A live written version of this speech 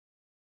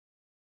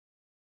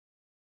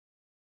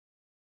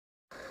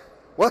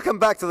Welcome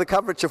back to the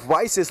coverage of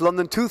YCS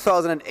London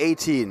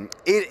 2018.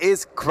 It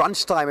is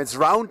crunch time. It's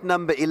round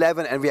number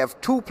 11 and we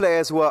have two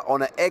players who are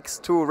on an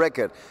X2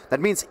 record. That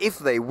means if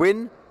they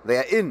win, they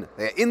are in.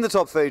 They are in the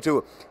top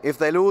 32. If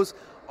they lose,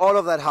 all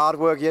of that hard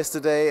work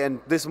yesterday and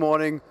this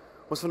morning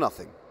was for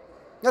nothing.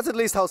 That's at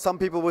least how some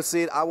people will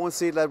see it. I won't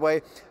see it that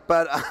way.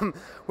 But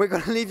we're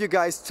going to leave you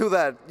guys to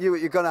that.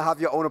 You're going to have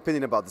your own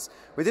opinion about this.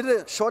 We did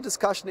a short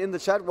discussion in the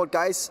chat what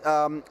guys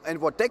and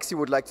what decks you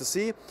would like to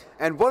see.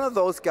 And one of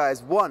those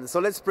guys won. So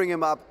let's bring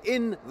him up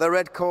in the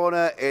red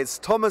corner. It's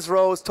Thomas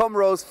Rose. Tom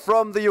Rose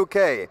from the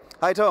UK.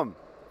 Hi, Tom.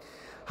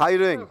 How are you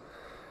doing?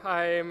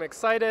 I'm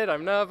excited.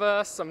 I'm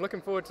nervous. I'm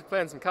looking forward to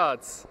playing some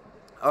cards.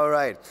 All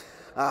right.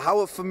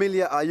 How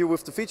familiar are you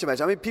with the feature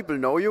match? I mean, people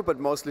know you, but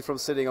mostly from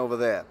sitting over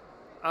there.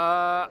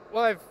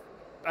 Well,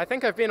 I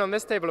think I've been on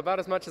this table about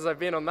as much as I've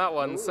been on that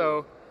one,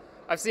 so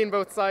I've seen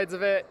both sides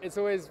of it. It's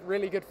always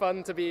really good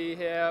fun to be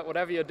here,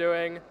 whatever you're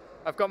doing.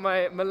 I've got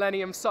my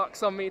Millennium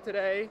socks on me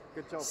today.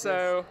 Good job.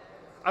 So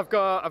I've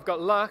got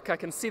luck. I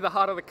can see the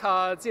heart of the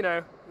cards, you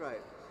know.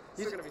 Right.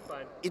 It's going to be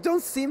fine. You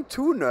don't seem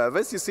too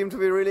nervous. You seem to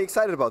be really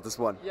excited about this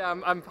one. Yeah,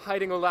 I'm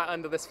hiding all that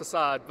under this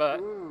facade,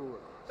 but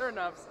there are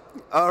nerves.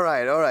 All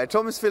right, all right.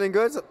 Tom is feeling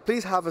good. So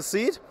please have a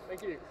seat.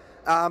 Thank you.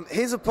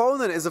 His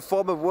opponent is a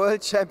former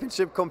World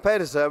Championship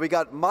competitor. We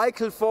got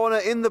Michael Forner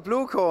in the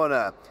blue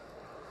corner.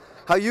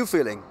 How are you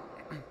feeling?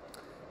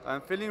 I'm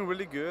feeling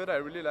really good. I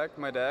really like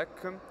my deck,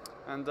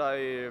 and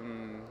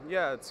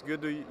yeah, it's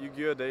good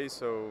Yu-Gi-Oh day,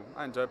 so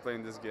I enjoy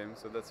playing this game,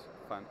 so that's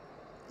fun.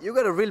 You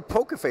got a real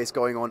poker face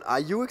going on. Are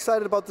you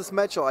excited about this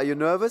match, or are you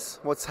nervous?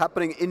 What's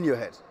happening in your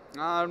head?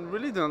 I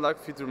really don't like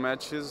feature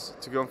matches,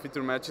 to go on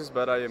feature matches,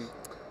 but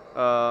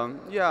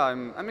yeah,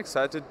 I'm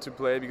excited to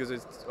play because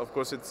of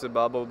course it's a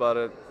bubble,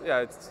 but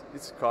yeah,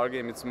 it's a card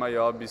game. It's my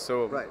hobby,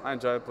 so right. I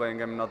enjoy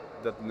playing. I'm not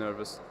that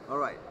nervous. All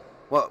right.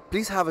 Well,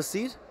 please have a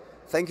seat.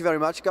 Thank you very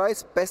much,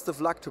 guys. Best of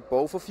luck to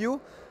both of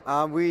you.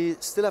 We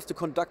still have to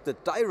conduct the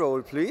die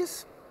roll,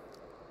 please.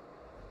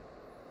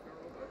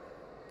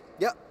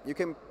 Yeah, you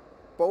can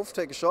both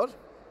take a shot.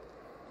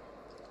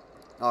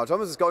 Oh,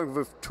 Thomas is going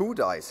with 2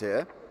 dice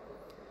here,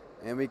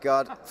 and we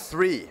got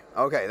 3.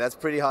 Okay, that's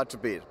pretty hard to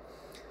beat.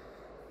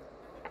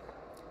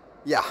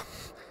 Yeah,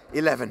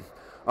 11.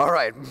 All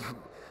right.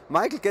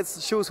 Michael gets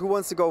to choose who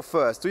wants to go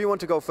first. Do you want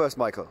to go first,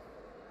 Michael?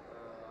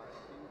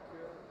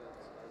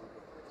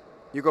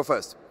 You go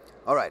first.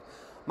 All right.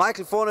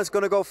 Michael Forner is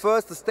going to go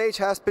first. The stage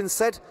has been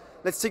set.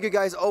 Let's take you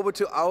guys over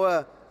to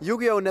our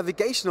Yu-Gi-Oh!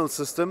 Navigational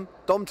system,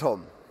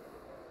 DomTom.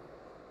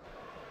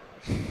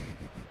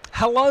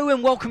 Hello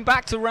and welcome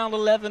back to round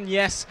 11.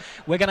 Yes,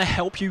 we're going to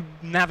help you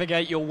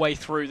navigate your way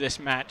through this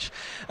match.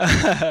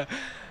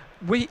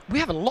 We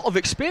have a lot of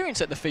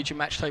experience at the feature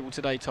match table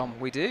today, Tom.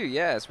 We do,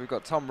 yes. We've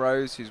got Tom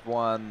Rose, who's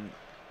won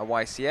a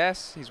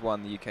YCS. He's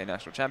won the UK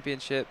National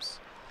Championships.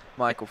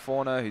 Michael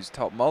Forner, who's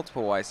topped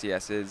multiple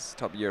YCSs,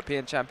 top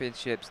European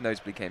Championships,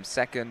 notably came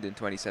second in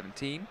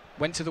 2017.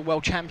 Went to the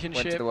World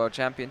Championship. Went to the World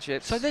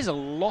Championships. So there's a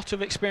lot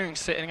of experience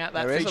sitting at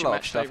that feature match table. There is a lot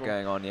of stuff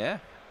going on, yeah.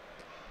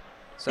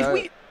 So,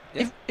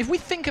 if we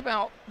think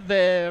about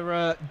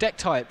their deck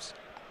types,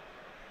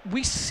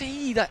 we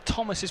see that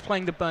Thomas is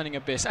playing the Burning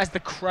Abyss as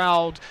the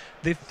crowd,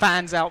 the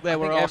fans out there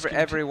were asking.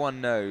 Everyone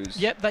knows.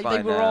 Yep,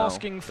 they were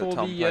asking for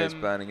Tom plays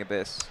Burning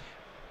Abyss,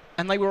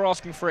 and they were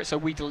asking for it, so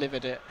we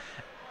delivered it.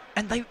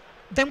 And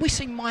then we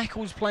see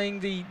Michael's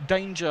playing the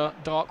Danger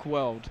Dark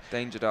World.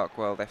 Danger Dark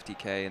World,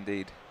 FTK,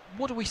 indeed.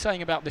 What are we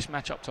saying about this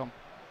matchup, Tom?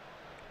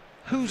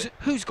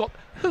 Who's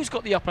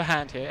got the upper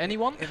hand here?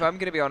 Anyone? If I'm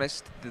going to be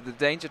honest, the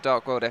Danger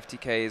Dark World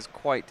FTK is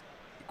quite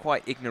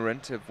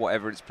ignorant of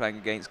whatever it's playing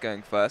against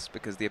going first,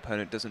 because the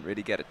opponent doesn't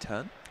really get a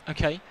turn.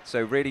 Okay.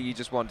 So really you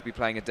just want to be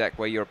playing a deck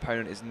where your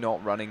opponent is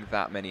not running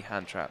that many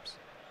hand traps.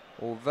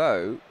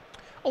 Although...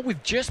 Oh,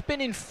 we've just been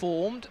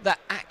informed that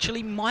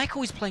actually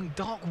Michael is playing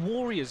Dark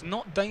Warriors,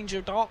 not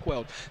Danger Dark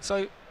World.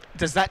 So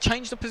does that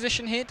change the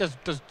position here? Does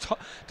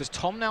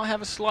Tom now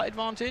have a slight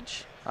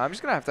advantage? I'm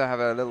just going to have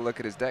a little look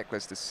at his deck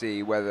list to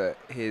see whether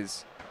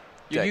his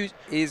deck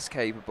is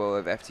capable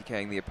of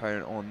FTKing the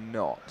opponent or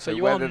not. So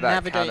you whether are that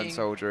navigating. Cannon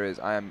Soldier is,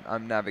 I'm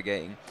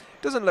navigating.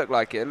 Doesn't look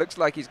like it. It looks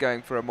like he's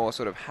going for a more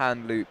sort of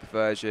hand loop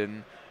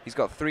version. He's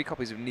got 3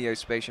 copies of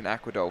Neospatian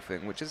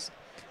Aquadolphin, which has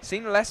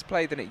seen less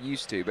play than it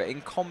used to, but in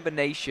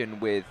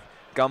combination with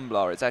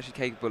Gumblar, it's actually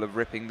capable of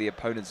ripping the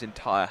opponent's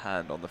entire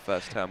hand on the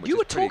first turn, which You is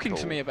were pretty talking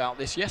cool. to me about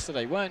this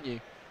yesterday, weren't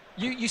you?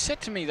 You said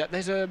to me that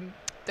there's a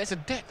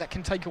deck that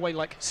can take away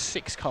like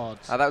 6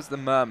 cards. That was the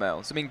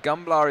Mermail. So I mean,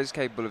 Gumblar is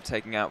capable of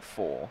taking out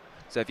 4.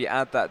 So if you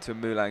add that to a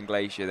Mulan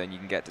Glacier, then you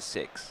can get to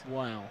 6.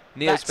 Wow.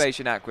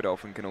 Neospatian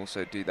Aquadolphin can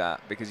also do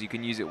that, because you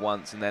can use it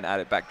once and then add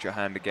it back to your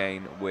hand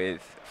again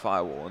with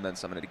Firewall, and then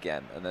summon it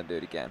again, and then do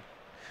it again.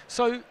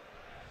 So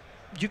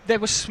there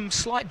were some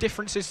slight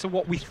differences to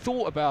what we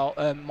thought about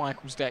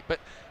Michael's deck, but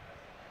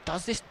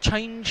does this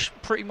change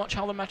pretty much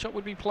how the matchup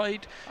would be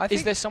played?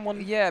 Is there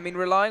someone... Yeah, I mean,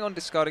 relying on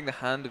discarding the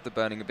hand of the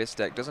Burning Abyss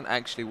deck doesn't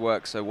actually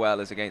work so well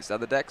as against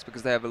other decks,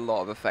 because they have a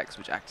lot of effects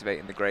which activate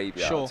in the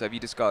graveyard. Sure. So if you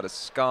discard a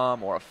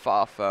Skarm or a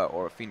Farfa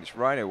or a Fiendish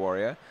Rhino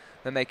Warrior,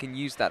 then they can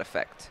use that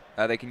effect.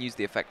 They can use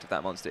the effect of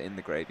that monster in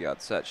the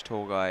graveyard. Search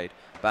tour guide,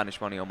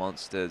 banish one of your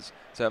monsters.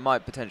 So it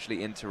might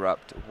potentially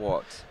interrupt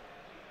what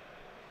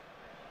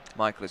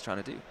Michael is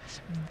trying to do.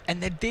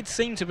 And there did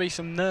seem to be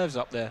some nerves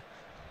up there.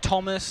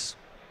 Thomas,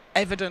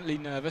 evidently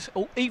nervous,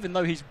 even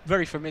though he's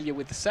very familiar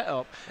with the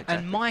setup. Exactly.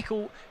 And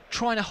Michael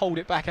trying to hold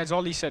it back, as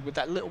Ollie said, with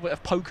that little bit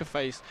of poker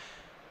face.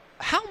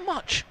 How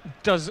much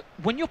does,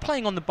 when you're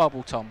playing on the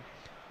bubble, Tom,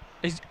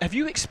 have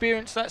you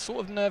experienced that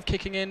sort of nerve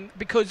kicking in?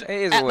 Because it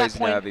is always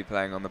nervy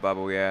playing on the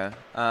bubble, yeah.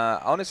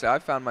 Honestly, I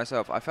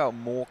felt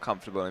more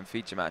comfortable in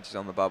feature matches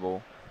on the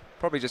bubble,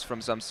 probably just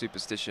from some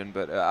superstition,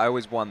 but I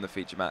always won the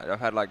feature match. I've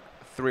had like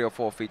 3 or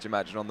 4 feature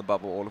matches on the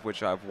bubble, all of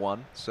which I've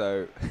won.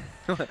 So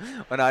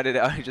when I did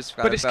it, I just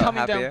felt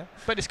happier.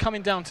 But it's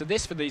coming down to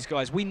this for these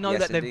guys. We know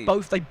Yes, that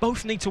they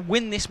both need to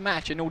win this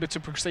match in order to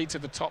proceed to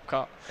the top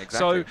cut.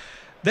 Exactly. So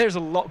there's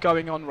a lot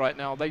going on right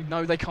now. They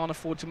know they can't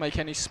afford to make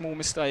any small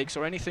mistakes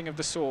or anything of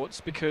the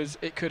sorts because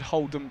it could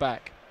hold them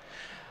back.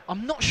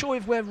 I'm not sure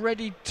if we're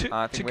ready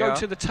to go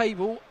to the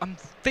table. I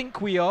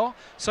think we are.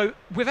 So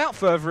without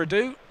further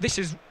ado, this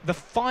is the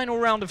final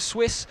round of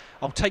Swiss.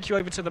 I'll take you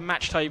over to the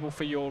match table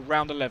for your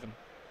round 11.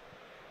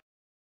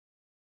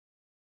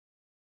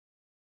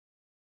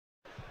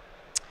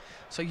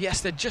 So yes,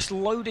 they're just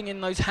loading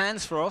in those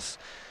hands for us.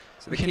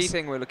 So the key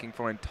thing we're looking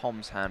for in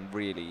Tom's hand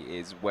really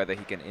is whether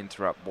he can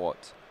interrupt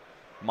what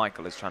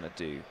Michael is trying to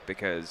do,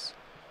 because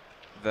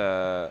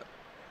we're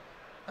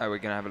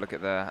going to have a look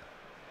at the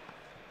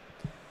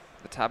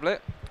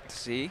tablet to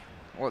see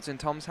what's in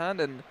Tom's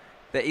hand, and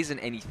there isn't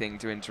anything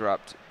to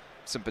interrupt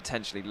some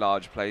potentially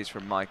large plays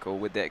from Michael,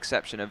 with the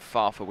exception of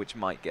Farfa, which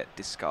might get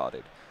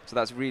discarded. So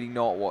that's really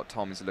not what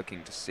Tom is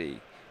looking to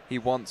see. He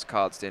wants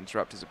cards to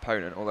interrupt his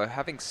opponent, although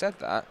having said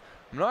that,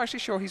 I'm not actually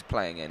sure he's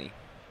playing any.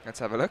 Let's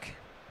have a look.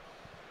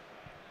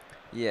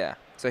 Yeah,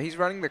 so he's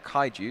running the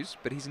Kaijus,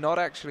 but he's not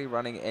actually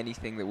running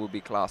anything that will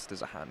be classed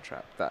as a hand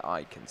trap that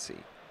I can see.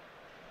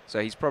 So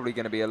he's probably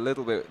going to be a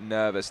little bit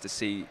nervous to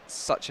see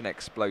such an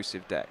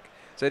explosive deck.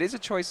 So it is a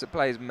choice that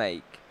players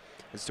make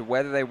as to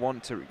whether they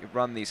want to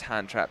run these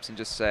hand traps and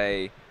just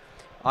say,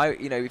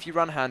 if you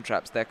run hand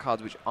traps, they're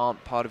cards which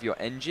aren't part of your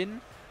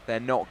engine. They're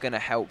not going to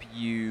help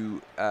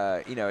you,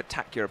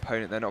 attack your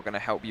opponent. They're not going to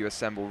help you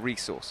assemble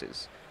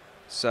resources.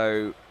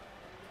 So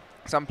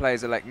some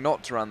players elect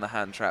not to run the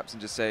hand traps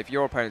and just say, if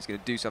your opponent's going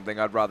to do something,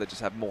 I'd rather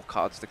just have more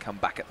cards to come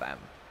back at them.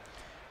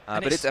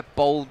 But it's a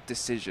bold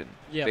decision,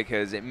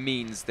 because it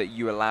means that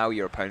you allow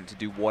your opponent to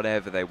do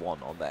whatever they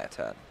want on their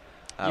turn,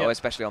 or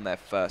especially on their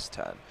first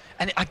turn.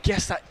 And I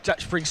guess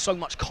that brings so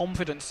much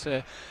confidence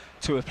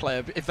to a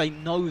player if they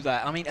know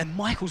that. I mean, and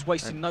Michael's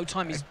wasting no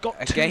time. He's got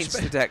against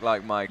a deck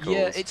like Michael's.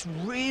 Yeah, it's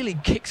really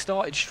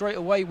kick-started straight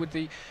away with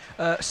the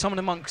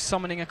Summoner Monk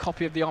summoning a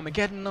copy of the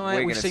Armageddon Knight.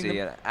 We're going to see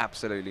an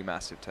absolutely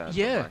massive turn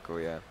from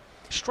Michael,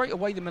 Straight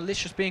away, the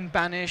Malicious being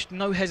banished,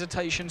 no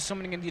hesitation,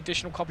 summoning in the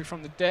additional copy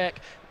from the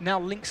deck. Now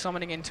Link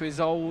summoning into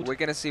his old. We're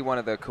going to see one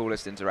of the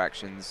coolest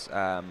interactions,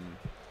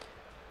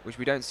 which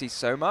we don't see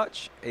so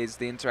much, is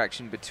the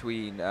interaction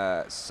between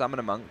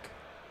Summoner Monk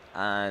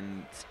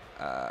and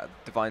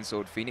Divine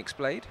Sword Phoenix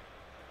Blade.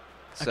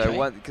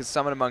 So, because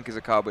Summoner Monk is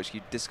a card which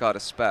you discard a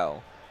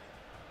spell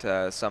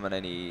to summon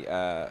any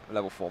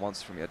level 4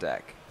 monster from your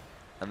deck.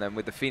 And then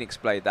with the Phoenix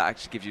Blade, that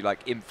actually gives you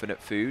like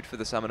infinite food for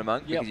the Summoner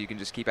Monk, because you can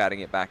just keep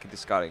adding it back and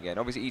discarding it again.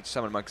 Obviously, each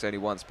Summoner Monk is only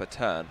once per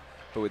turn,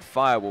 but with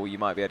Firewall, you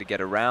might be able to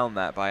get around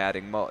that by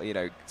adding,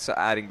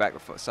 adding back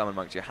the Summoner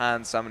Monk to your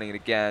hand, summoning it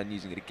again,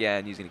 using it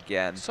again, using it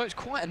again. So it's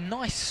quite a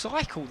nice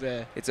cycle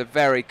there. It's a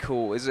very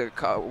cool. It's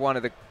one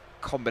of the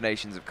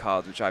combinations of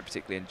cards which I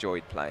particularly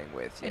enjoyed playing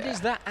with. And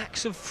is that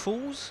Axe of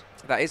Fools?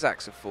 That is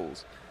Axe of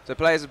Fools. So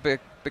players have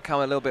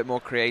become a little bit more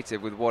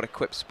creative with what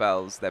equip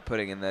spells they're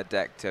putting in their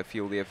deck to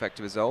fuel the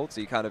effective result. So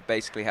you kind of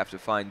basically have to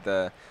find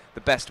the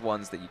best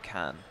ones that you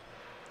can.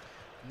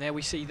 And there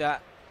we see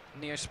that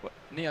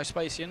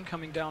Neospacian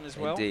coming down as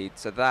well. Indeed.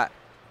 So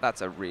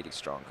that's a really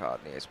strong card,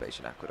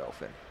 Neospacian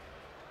Aquadolphin.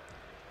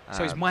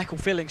 So is Michael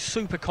feeling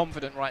super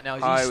confident right now?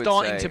 Is he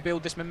starting to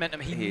build this momentum?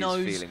 He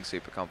knows. He's feeling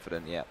super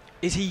confident, yeah.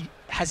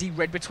 Has he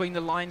read between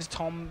the lines?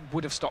 Tom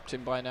would have stopped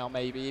him by now,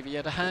 maybe, if he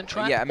had a hand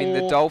trap. Yeah, I mean,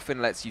 the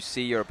Dolphin lets you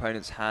see your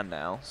opponent's hand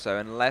now. So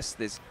unless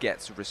this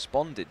gets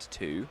responded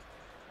to,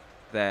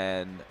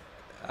 then,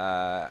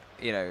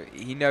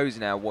 he knows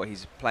now what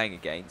he's playing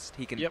against.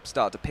 He can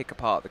start to pick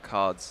apart the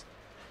cards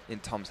in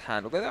Tom's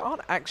hand, although there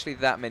aren't actually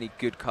that many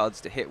good cards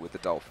to hit with the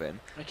Dolphin.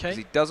 Because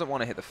he doesn't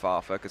want to hit the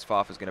Farfa, because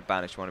Farfa's going to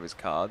banish one of his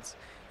cards.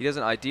 He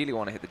doesn't ideally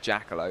want to hit the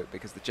Jackalope,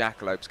 because the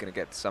Jackalope's going to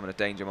get to summon a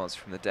danger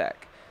monster from the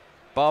deck.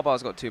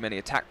 Barbar's got too many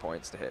attack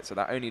points to hit, so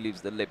that only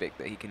leaves the Libic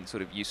that he can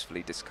sort of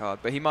usefully discard.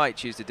 But he might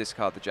choose to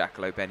discard the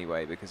Jackalope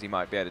anyway, because he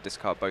might be able to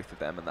discard both of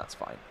them, and that's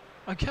fine.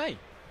 Okay.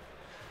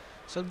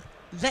 So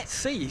let's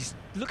see. He's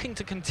looking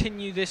to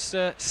continue this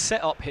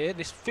setup here.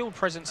 This field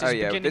presence is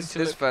beginning to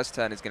this first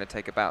turn is going to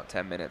take about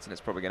 10 minutes, and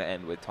it's probably going to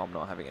end with Tom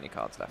not having any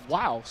cards left.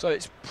 Wow. So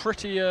it's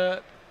pretty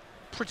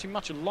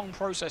much a long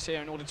process here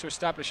in order to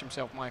establish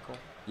himself, Michael.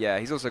 Yeah,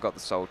 he's also got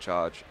the Soul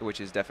Charge, which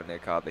is definitely a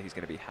card that he's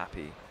going to be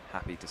happy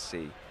happy to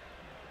see.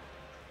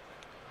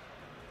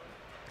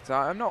 So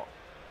I'm not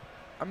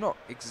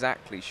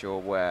exactly sure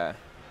where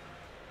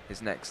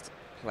his next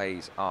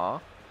plays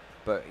are,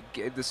 but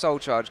the Soul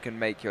Charge can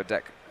make your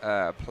deck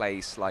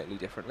play slightly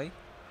differently.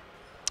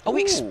 Oh,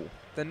 Ooh,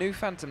 the new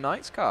Phantom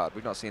Knights card.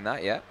 We've not seen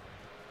that yet.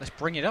 Let's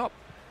bring it up.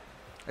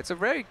 It's a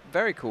very,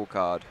 very cool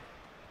card.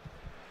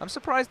 I'm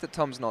surprised that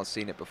Tom's not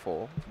seen it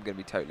before, if I'm going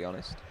to be totally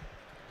honest.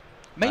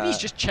 Maybe he's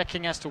just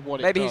checking as to what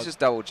it does. Maybe he's just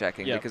double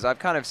checking, because I've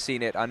kind of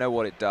seen it, I know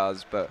what it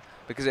does, but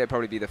because it'd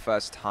probably be the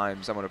first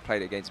time someone would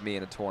played it against me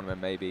in a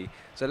tournament maybe.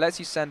 So it lets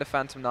you send a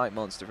Phantom Knight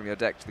monster from your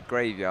deck to the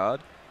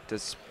graveyard to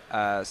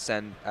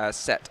set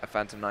a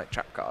Phantom Knight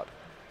trap card.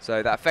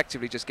 So that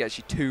effectively just gets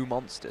you 2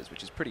 monsters,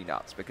 which is pretty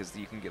nuts, because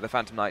you can get the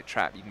Phantom Knight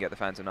trap, you can get the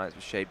Phantom Knights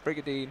with Shade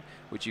Brigandine,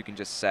 which you can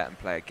just set and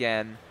play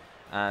again,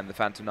 and the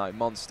Phantom Knight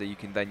monster you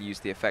can then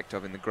use the effect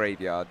of in the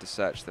graveyard to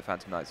search the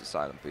Phantom Knights of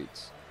Silent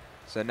Boots.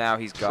 So now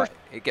he's got,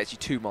 it gets you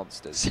 2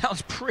 monsters.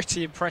 Sounds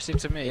pretty impressive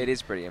to me. It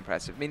is pretty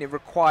impressive. I mean, it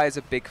requires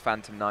a big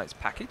Phantom Knights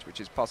package,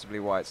 which is possibly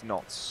why it's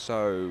not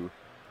so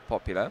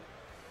popular.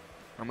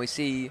 And we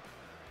see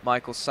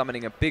Michael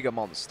summoning a bigger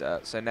monster,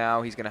 so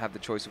now he's going to have the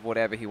choice of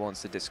whatever he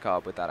wants to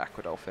discard with that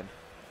Aquadolphin.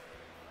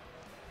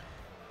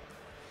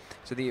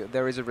 So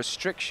there is a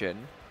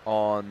restriction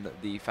on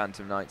the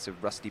Phantom Knights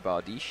of Rusty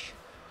Bardiche,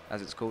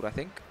 as it's called, I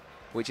think,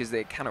 which is that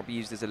it cannot be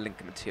used as a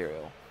link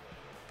material.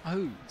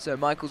 Oh. So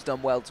Michael's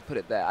done well to put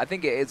it there. I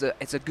think it's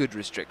a good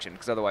restriction,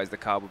 because otherwise the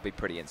card would be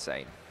pretty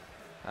insane.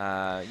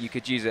 You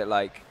could use it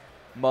like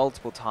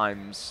multiple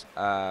times.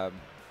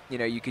 You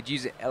know, you could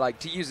use it, like,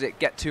 to use it,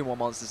 get 2 more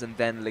monsters and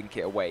then link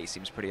it away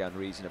seems pretty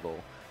unreasonable.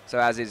 So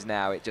as is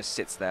now, it just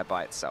sits there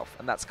by itself.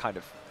 And that's kind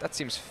of, that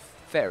seems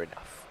fair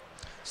enough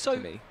to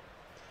me.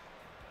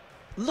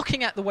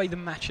 Looking at the way the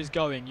match is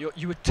going,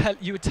 you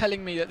were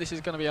telling me that this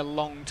is going to be a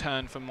long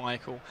turn for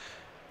Michael.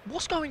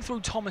 What's going through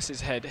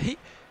Thomas's head?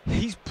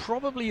 He's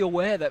probably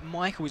aware that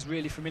Michael is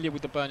really familiar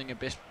with the Burning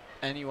Abyss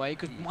anyway,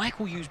 because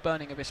Michael used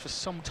Burning Abyss for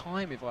some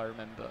time, if I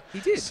remember. He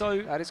did.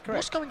 So that is correct.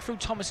 What's going through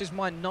Thomas's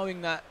mind,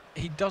 knowing that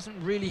he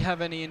doesn't really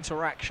have any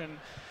interaction?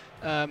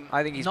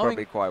 I think he's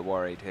probably quite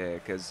worried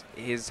here, because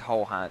his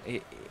whole hand,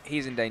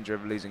 he's in danger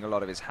of losing a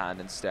lot of his hand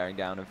and staring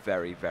down a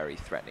very, very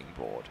threatening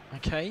board.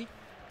 Okay,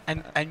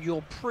 and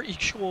you're pretty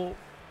sure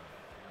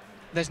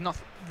there's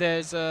nothing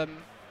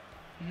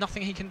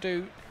he can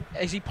do.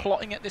 Is he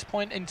plotting at this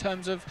point in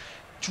terms of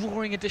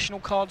drawing additional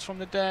cards from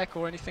the deck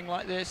or anything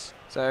like this?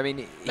 So, I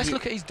mean, let's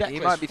look at his deck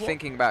list. He might be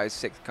thinking about his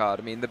 6th card.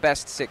 I mean, the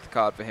best 6th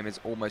card for him is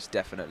almost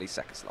definitely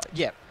Sekka's Light.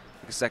 Yeah.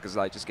 Because Sekka's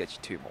Light just gets you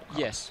 2 more cards.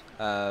 Yes.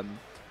 And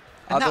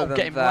that'll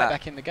get him right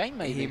back in the game,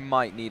 maybe. He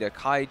might need a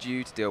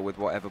Kaiju to deal with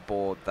whatever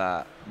board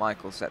that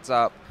Michael sets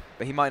up,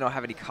 but he might not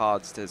have any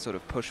cards to sort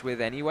of push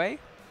with anyway.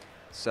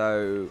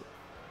 So,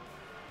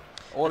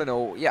 all in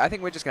all, yeah, I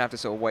think we're just going to have to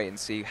sort of wait and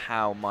see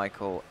how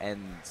Michael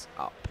ends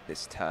up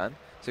this turn.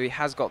 So he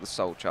has got the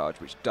Soul Charge,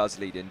 which does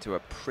lead into a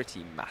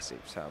pretty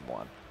massive turn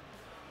 1.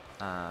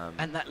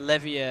 And that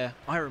Levier,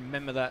 I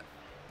remember that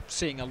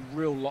seeing a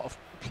real lot of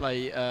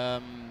play.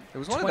 It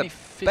was one of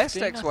the best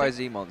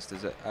XYZ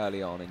monsters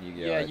early on in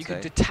Yu-Gi-Oh! Yeah, you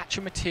could detach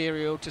a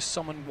material to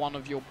summon one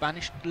of your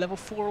banished level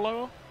 4 or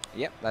lower.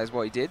 Yep, that is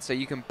what he did. So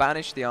you can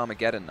banish the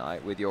Armageddon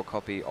Knight with your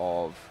copy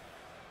of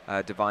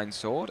Divine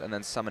Sword and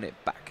then summon it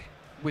back.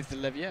 With the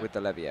Levier? With the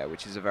Levier,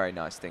 which is a very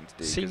nice thing to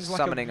do. Seems like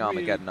summoning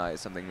Armageddon Knight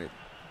is something that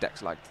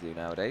decks like to do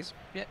nowadays.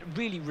 Yeah,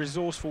 really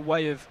resourceful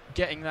way of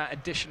getting that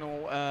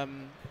additional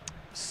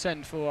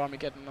send for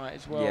Armageddon Knight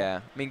as well.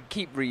 Yeah, I mean,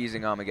 keep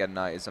reusing Armageddon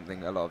Knight is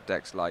something a lot of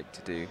decks like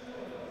to do.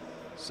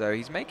 So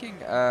he's making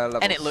level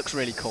 7. And it looks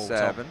really cool,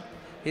 Tom.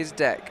 His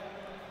deck,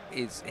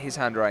 his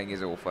handwriting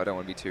is awful. I don't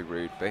want to be too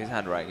rude, but his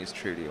handwriting is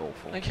truly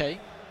awful. Okay.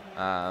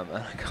 And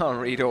I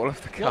can't read all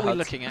of the cards. What are we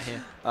looking at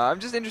here? I'm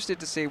just interested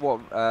to see what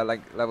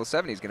like level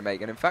 7 he's going to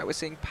make. And in fact, we're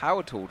seeing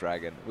Power Tool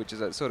Dragon, which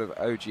is a sort of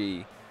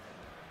OG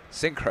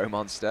synchro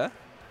monster.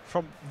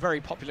 From very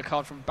popular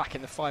card from back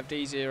in the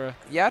 5Ds era.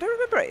 Yeah, I don't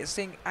remember it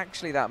seeing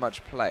actually that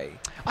much play.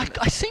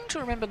 I seem to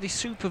remember the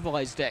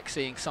Supervised deck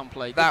seeing some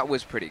play. That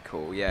was pretty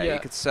cool, yeah. You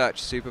could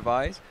search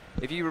Supervise.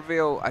 If you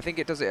reveal, I think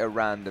it does it at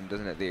random,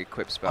 doesn't it, the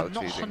equip spell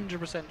choosing? I'm not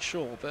 100%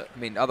 sure, but... I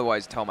mean,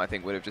 otherwise Tom, I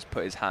think, would have just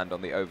put his hand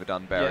on the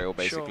Overdone Burial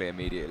basically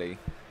immediately.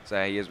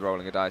 So he is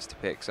rolling a dice to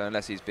pick, so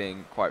unless he's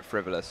being quite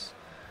frivolous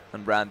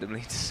and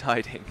randomly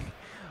deciding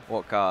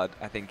what card,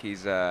 I think he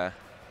is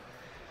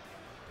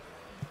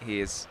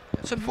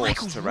so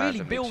Michael's really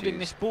building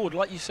this board,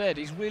 like you said.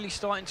 He's really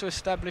starting to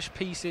establish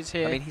pieces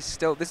here. I mean, he's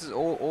still. This is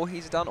all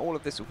he's done. All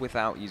of this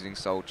without using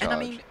Soul Charge. And I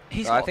mean,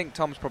 I think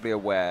Tom's probably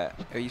aware.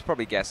 He's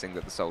probably guessing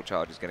that the Soul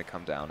Charge is going to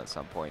come down at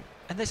some point.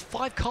 And there's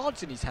 5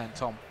 cards in his hand,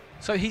 Tom.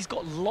 So he's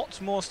got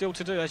lots more still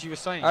to do, as you were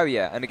saying. Oh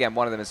yeah, and again,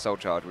 one of them is Soul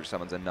Charge, which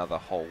summons another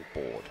whole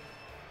board.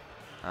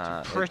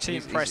 Pretty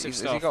impressive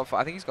stuff.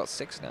 I think he's got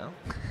 6 now.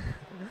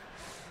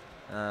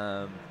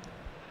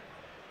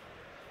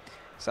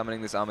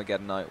 Summoning this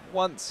Armageddon Knight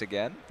once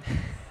again.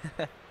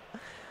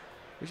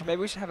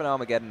 Maybe we should have an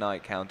Armageddon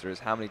Knight counter as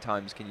how many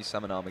times can you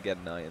summon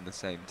Armageddon Knight in the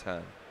same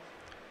turn?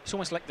 It's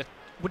almost like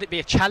would it be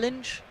a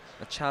challenge?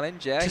 A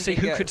challenge, yeah. To see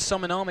who could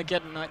summon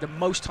Armageddon Knight the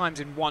most times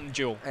in one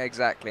duel.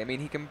 Exactly. I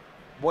mean,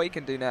 what he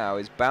can do now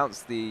is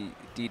bounce the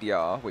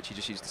DDR, which he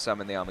just used to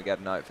summon the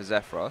Armageddon Knight for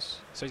Zephyros.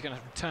 So he's going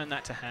to return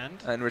that to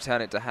hand. And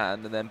return it to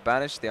hand, and then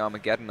banish the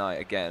Armageddon Knight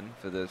again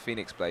for the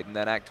Phoenix Blade, and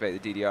then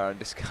activate the DDR and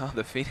discard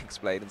the Phoenix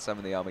Blade and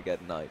summon the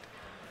Armageddon Knight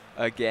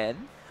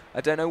again. I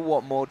don't know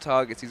what more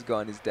targets he's got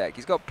in his deck.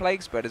 He's got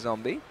Plague Spreader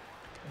Zombie.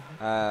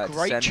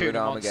 Great tuner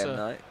Armageddon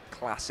Knight.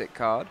 Classic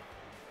card.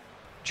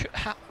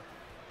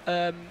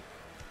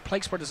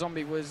 Plague Spreader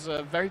Zombie was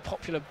very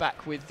popular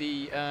back with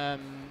the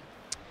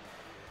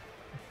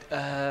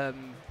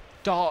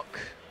Dark...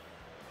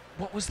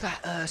 What was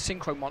that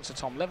synchro monster,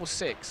 Tom? Level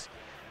 6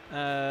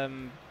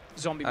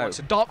 zombie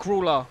monster. Dark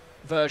Ruler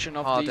version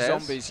of the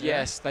zombies. Yeah.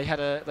 Yes, they had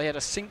a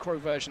synchro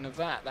version of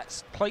that.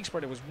 That's Plague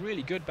Spreader was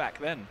really good back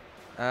then.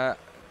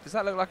 Does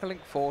that look like a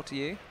Link 4 to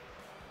you?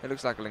 It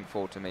looks like a Link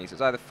 4 to me. So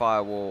it's either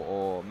Firewall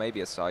or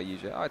maybe a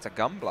Psyusia. Oh, it's a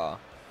Gumblar.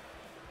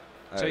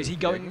 So is he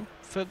going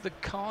for the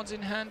cards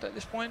in hand at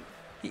this point?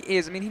 He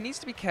is. I mean, he needs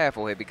to be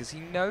careful here because he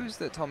knows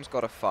that Tom's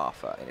got a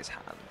Farfa in his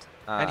hand.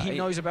 And he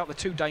knows about the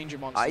 2 danger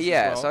monsters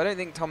yeah, as well. So I don't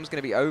think Tom's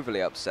going to be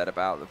overly upset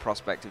about the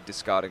prospect of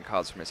discarding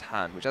cards from his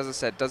hand, which, as I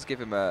said, does give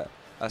him a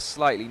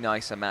slightly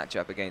nicer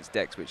matchup against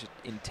decks which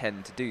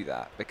intend to do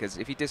that. Because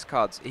if he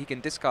discards, he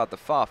can discard the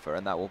Farfa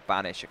and that will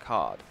banish a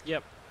card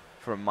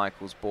from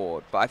Michael's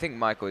board. But I think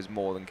Michael is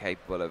more than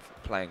capable of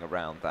playing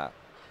around that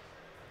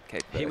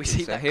capability. Here we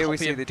see that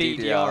copy of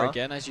DDR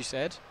again, as you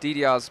said.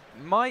 DDRs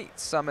might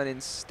summon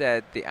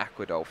instead the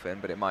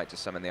Aquadolphin, but it might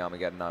just summon the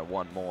Armageddon Knight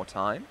one more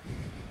time.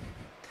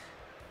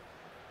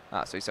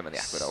 So he summoned the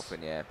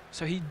Aquadolphin, yeah.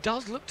 So he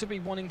does look to be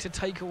wanting to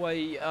take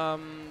away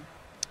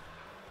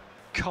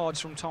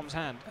cards from Tom's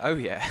hand. Oh,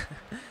 yeah.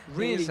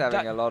 Really? He's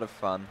having a lot of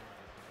fun.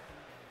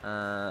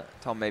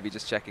 Tom maybe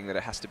just checking that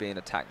it has to be in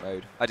attack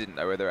mode. I didn't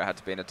know whether it had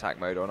to be in attack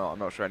mode or not. I'm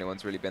not sure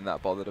anyone's really been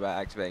that bothered about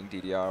activating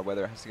DDR or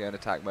whether it has to go in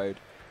attack mode.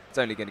 It's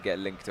only going to get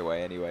linked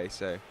away anyway,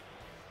 so...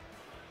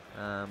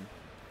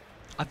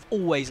 I've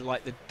always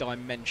liked the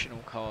dimensional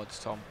cards,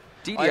 Tom.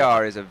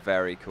 DDR is a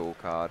very cool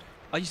card.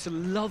 I used to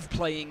love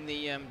playing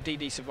the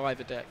DD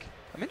Survivor deck.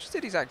 I'm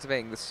interested he's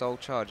activating the Soul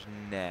Charge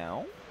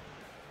now,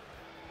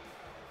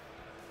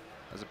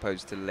 as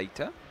opposed to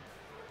later.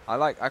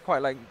 I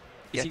quite like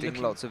getting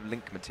lots of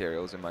link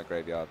materials in my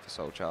graveyard for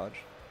Soul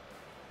Charge.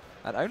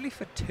 And only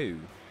for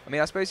 2. I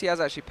mean, I suppose he has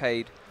actually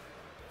paid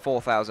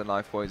 4,000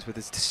 life points with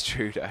his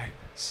Destrudo,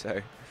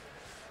 so...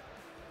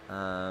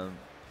 I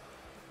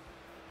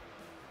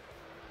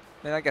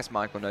mean, I guess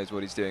Michael knows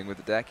what he's doing with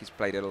the deck. He's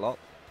played it a lot.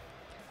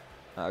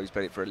 He's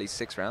played it for at least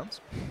 6 rounds.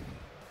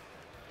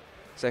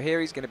 So here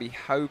he's going to be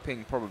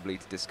hoping probably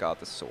to discard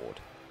the Sword.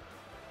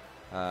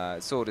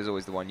 Sword is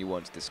always the one you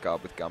want to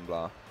discard with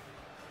Gumblar.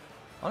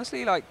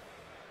 Honestly, like,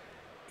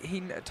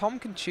 Tom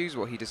can choose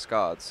what he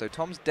discards, so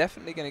Tom's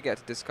definitely going to get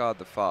to discard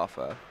the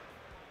Farfa.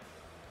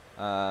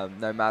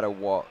 No matter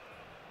what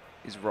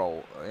his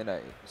role, you know.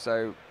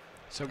 So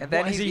and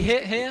then has he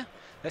hit here?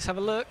 Let's have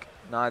a look.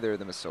 Neither of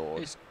them are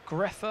Sword. It's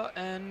Greffa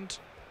and...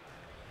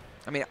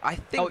 I mean, I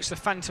think it's the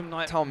Phantom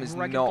Knight. Tom is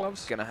not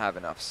going to have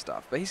enough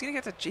stuff, but he's going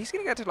to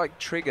get to like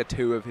trigger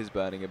 2 of his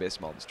Burning Abyss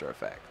monster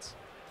effects,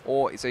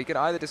 or so he can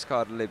either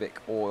discard Libic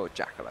or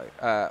Jackalope,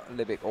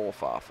 Libic or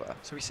Farfa.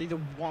 So we see the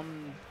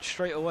one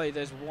straight away.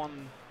 There's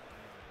one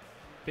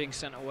being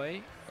sent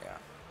away. Yeah.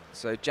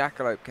 So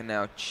Jackalope can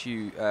now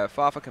choose.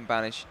 Farfa can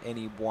banish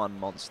any one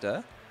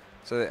monster.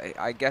 So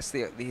I guess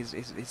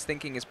his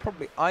thinking is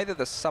probably either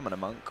the Summoner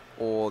Monk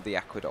or the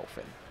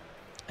Aquadolphin.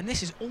 And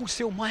this is all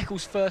still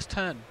Michael's first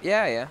turn.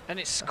 Yeah, yeah. And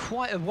it's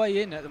quite a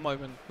way in at the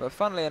moment. But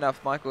funnily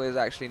enough, Michael is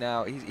actually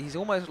now... He's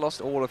almost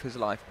lost all of his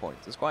life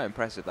points. It's quite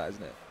impressive, that,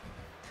 isn't it?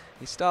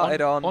 He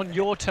started on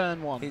your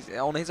turn 1. He's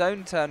on his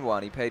own turn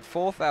 1. He paid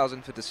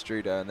 4,000 for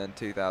Destrudo and then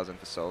 2,000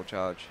 for Soul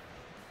Charge.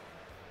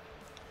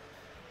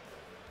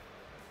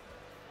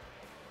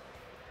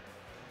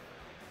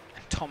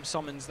 And Tom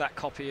summons that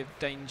copy of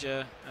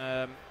Danger...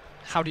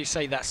 how do you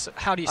say that?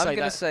 How do you say that? I'm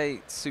going to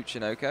say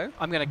Tsuchinoko.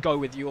 I'm going to go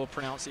with your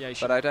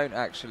pronunciation. But I don't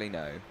actually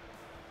know.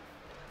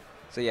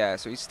 So yeah,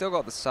 so he's still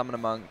got the Summoner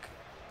Monk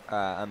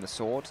and the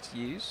Sword to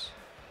use.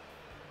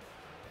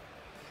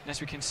 As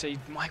we can see,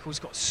 Michael's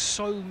got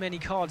so many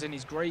cards in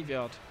his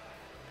graveyard.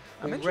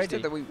 I'm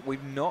interested that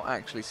we've not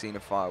actually seen a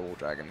Firewall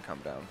Dragon come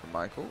down from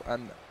Michael.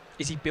 And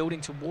is he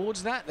building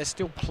towards that? There's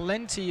still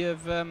plenty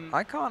of...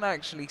 I can't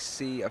actually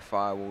see a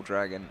Firewall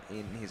Dragon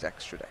in his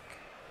extra deck.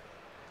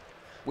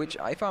 Which,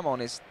 if I'm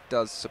honest,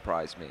 does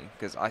surprise me,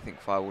 because I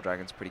think Firewall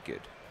Dragon's pretty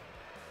good.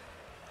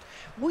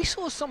 We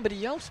saw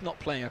somebody else not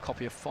playing a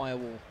copy of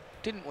Firewall,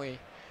 didn't we?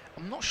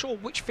 I'm not sure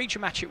which feature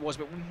match it was,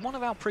 but in one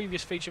of our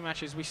previous feature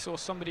matches, we saw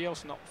somebody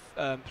else not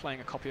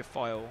playing a copy of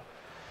Firewall.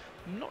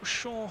 I'm not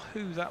sure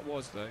who that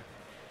was, though.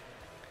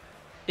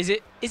 Is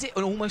it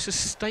almost a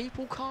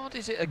staple card?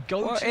 Is it a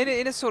go-to? Well,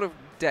 in a sort of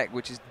deck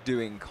which is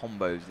doing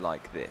combos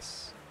like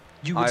this,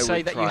 you would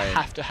say that you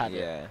have to have it.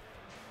 Yeah.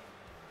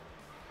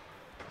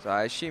 So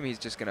I assume he's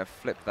just going to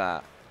flip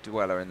that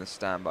Dweller in the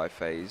standby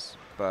phase,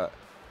 but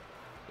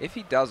If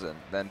he doesn't,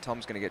 then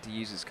Tom's going to get to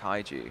use his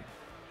Kaiju.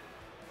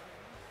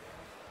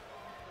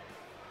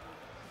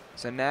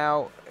 So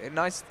now,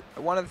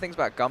 one of the things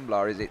about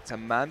Gunblar is it's a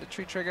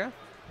mandatory trigger.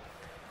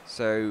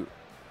 So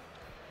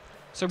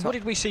what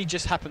did we see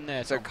just happen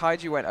there, So Tom?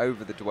 Kaiju went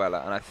over the Dweller,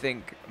 and I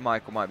think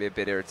Michael might be a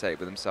bit irritated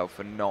with himself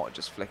for not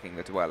just flicking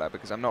the Dweller,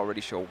 because I'm not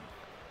really sure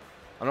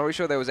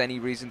there was any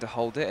reason to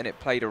hold it, and it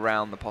played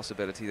around the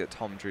possibility that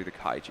Tom drew the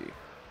Kaiju.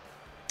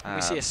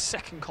 We see a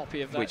second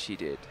copy of that. Which he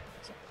did.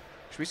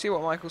 Should we see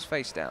what Michael's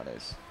face down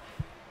is?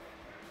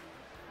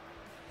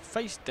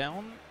 Face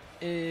down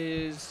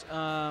is...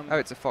 oh,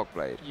 it's a Fog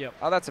Blade. Yep.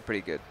 Oh, that's a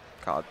pretty good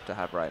card to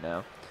have right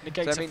now.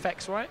 Negates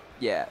effects, right?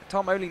 Yeah,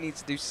 Tom only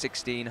needs to do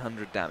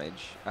 1,600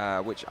 damage,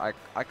 which I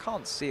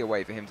can't see a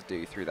way for him to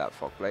do through that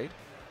Fog Blade.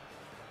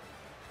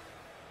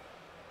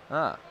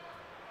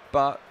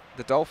 But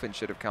the Dolphin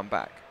should have come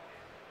back,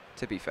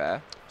 to be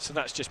fair. So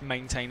that's just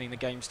maintaining the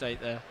game state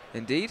there.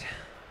 Indeed.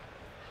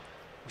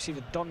 We see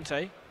the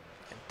Dante.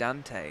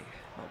 Dante,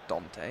 not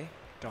Dante.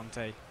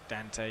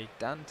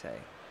 Dante.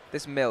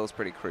 This mill's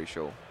pretty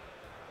crucial.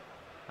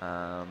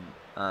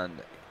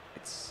 And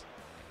it's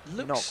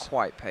not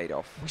quite paid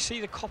off. We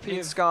see the copy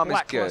of Skarm is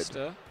Blackluster.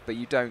 good, but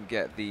you don't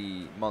get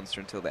the monster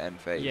until the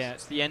end phase. Yeah,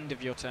 it's the end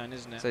of your turn,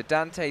 isn't it? So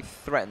Dante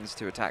threatens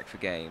to attack for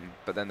game,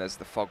 but then there's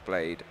the Fog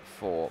Blade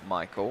for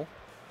Michael.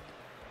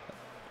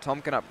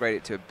 Tom can upgrade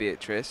it to a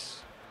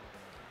Beatrice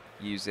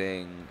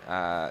using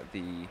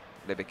the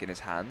Libic in his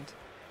hand.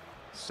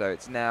 So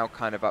it's now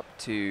kind of up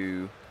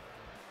to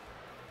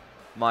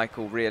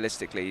Michael.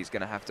 Realistically, he's going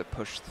to have to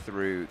push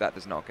through. That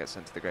does not get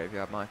sent to the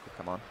graveyard, Michael,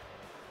 come on.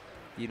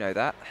 You know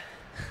that.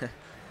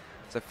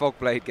 So Fog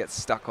Blade gets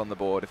stuck on the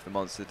board if the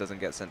monster doesn't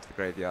get sent to the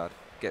graveyard.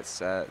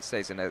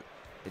 Stays in it.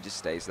 It just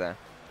stays there.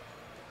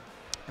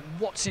 And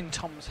what's in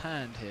Tom's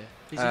hand here?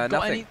 Has he got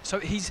nothing. any? So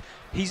he's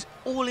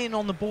all in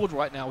on the board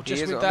right now.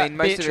 Just with I mean,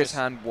 most Beatrice. of his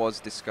hand was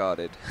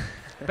discarded.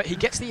 But he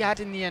gets the ad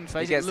in the end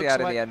phase. He gets the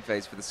ad in the end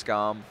phase for the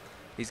Skarm.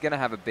 He's going to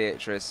have a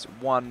Beatrice,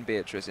 one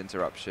Beatrice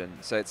interruption.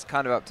 So it's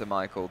kind of up to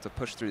Michael to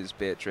push through this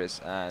Beatrice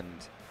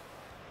and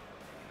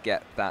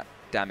get that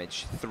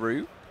damage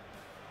through.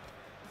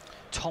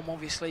 Tom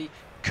obviously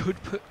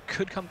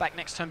could come back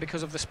next turn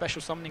because of the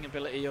special summoning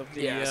ability of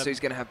the... Yeah, so he's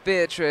going to have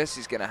Beatrice,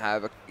 he's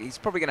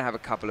probably going to have a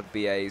couple of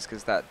BAs,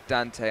 because that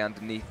Dante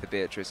underneath the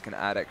Beatrice can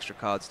add extra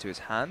cards to his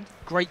hand.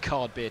 Great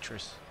card,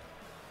 Beatrice.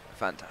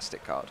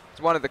 Fantastic card. It's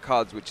one of the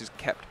cards which has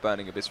kept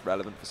Burning Abyss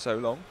relevant for so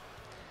long.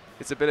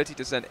 Its ability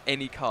to send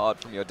any card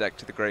from your deck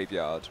to the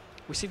graveyard.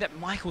 We see that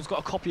Michael's got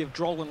a copy of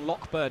Droll and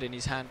Lockbird in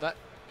his hand. That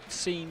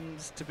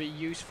seems to be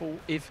useful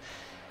if...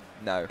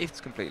 No,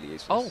 it's completely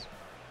useless. Oh,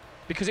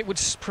 because it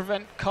would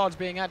prevent cards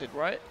being added,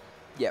 right?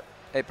 Yep.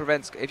 It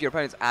prevents, if your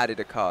opponent's added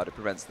a card, it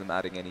prevents them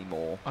adding any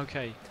more.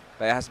 Okay.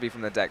 But it has to be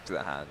from the deck to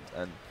the hand.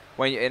 And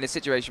when you're in a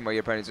situation where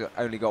your opponent's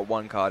only got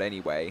one card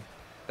anyway,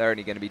 they're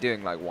only going to be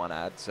doing like one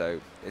ad, so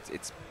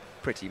it's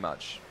pretty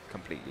much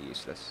completely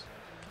useless.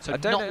 So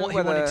not what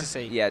he wanted to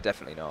see. Yeah,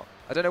 definitely not.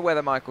 I don't know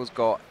whether Michael's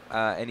got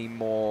any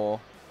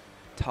more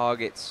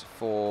targets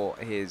for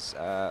his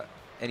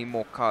any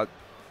more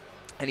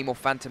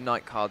Phantom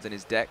Knight cards in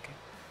his deck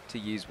to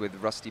use with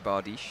Rusty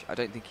Bardiche. I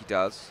don't think he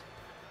does.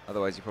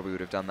 Otherwise, he probably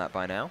would have done that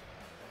by now.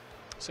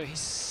 So he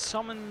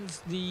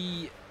summons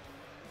the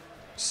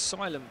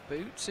Silent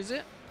Boots, is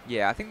it?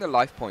 Yeah, I think the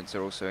life points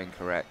are also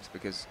incorrect,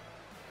 because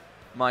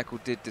Michael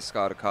did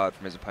discard a card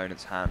from his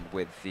opponent's hand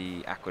with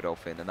the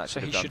Aquadolphin, and that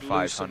should have done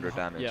 500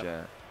 damage. Yep.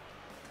 Yeah.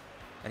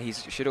 And he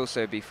should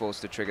also be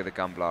forced to trigger the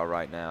Gunblar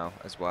right now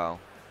as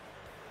well.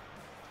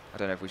 I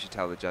don't know if we should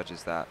tell the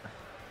judges that.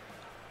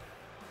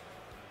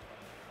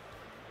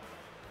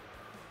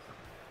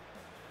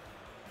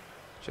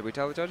 Should we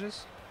tell the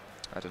judges?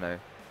 I don't know.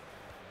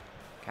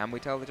 Can we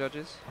tell the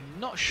judges?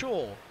 I'm not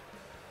sure.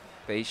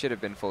 But he should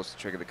have been forced to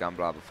trigger the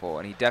Gunblar before,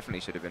 and he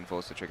definitely should have been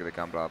forced to trigger the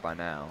Gunblar by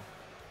now.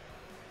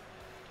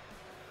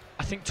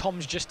 I think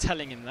Tom's just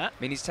telling him that.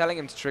 I mean, he's telling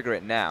him to trigger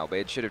it now, but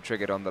it should have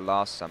triggered on the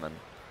last summon.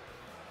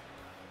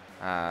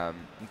 And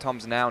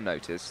Tom's now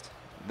noticed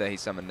that he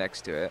summoned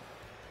next to it.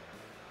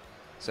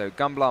 So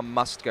Gunblar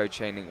must go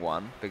Chaining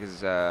 1,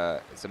 because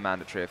it's a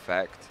mandatory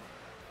effect.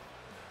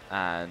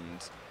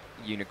 And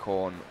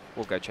Unicorn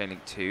will go Chaining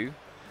 2.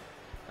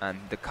 And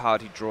the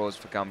card he draws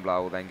for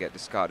Gunblar will then get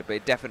discarded. But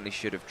it definitely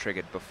should have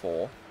triggered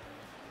before.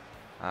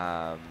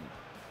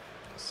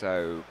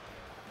 So...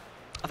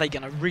 Are they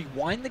going to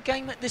rewind the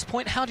game at this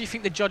point? How do you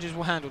think the judges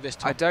will handle this,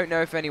 Tom? I don't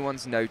know if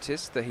anyone's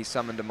noticed that he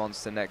summoned a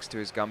monster next to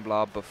his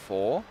Gunblar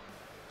before.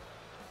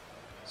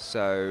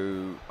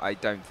 So I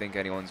don't think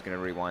anyone's going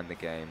to rewind the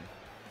game.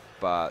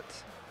 But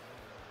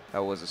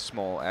there was a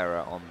small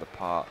error on the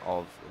part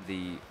of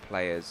the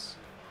players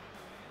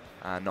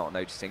not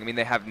noticing. I mean,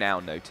 they have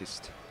now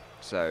noticed.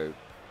 So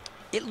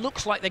it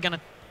looks like they're going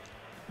to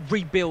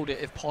rebuild it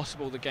if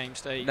possible, the game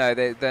state. No,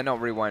 they're not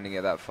rewinding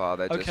it that far.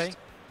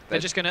 They're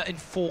just going to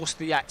enforce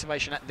the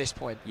activation at this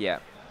point. Yeah.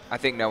 I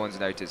think no one's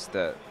noticed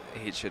that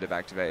he should have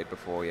activated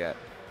before yet.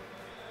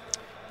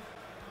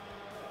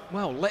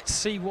 Well, let's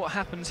see what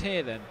happens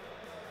here then.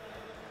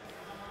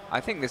 I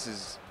think this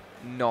is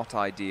not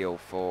ideal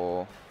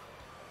for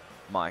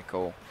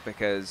Michael,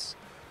 because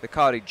the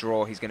card he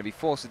draw, he's going to be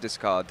forced to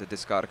discard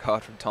a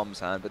card from Tom's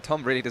hand, but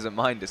Tom really doesn't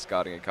mind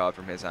discarding a card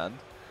from his hand.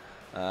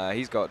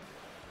 He's got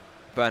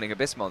Burning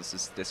Abyss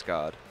monsters to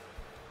discard.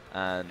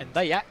 And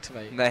they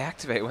activate. They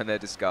activate when they're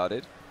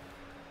discarded.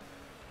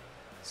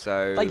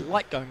 So they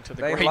like going to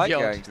the graveyard. They like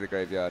going to the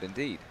graveyard,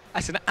 indeed.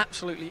 That's an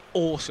absolutely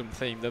awesome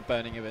theme, the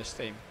Burning Abyss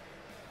theme.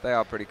 They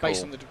are pretty cool.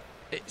 Based on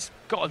it's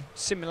got a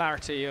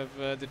similarity of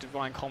the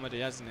Divine Comedy,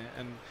 hasn't it?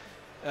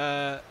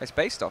 And it's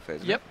based off it,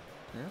 isn't yep.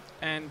 it?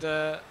 Yeah. And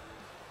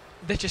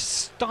they're just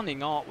stunning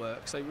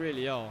artworks. They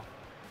really are.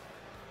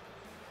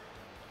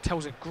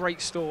 Tells a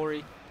great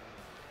story.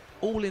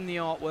 All in the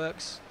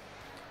artworks.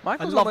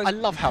 I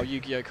love how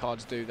Yu-Gi-Oh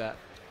cards do that.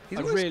 He's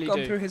I always really gone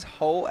do. through his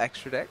whole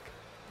extra deck.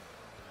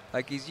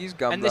 Like he's used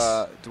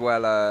Gumbler,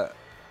 Dweller,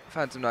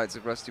 Phantom Knights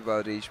of Rusty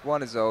Bardiche,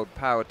 One is Old,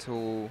 Power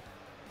Tool.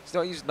 He's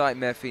not used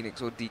Nightmare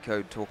Phoenix or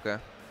Decode Talker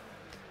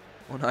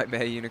or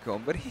Nightmare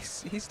Unicorn, but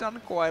he's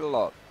done quite a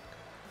lot.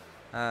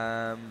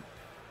 And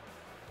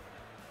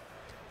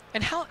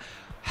how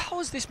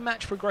is this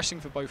match progressing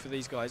for both of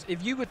these guys?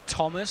 If you were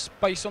Thomas,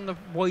 based on the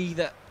way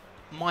that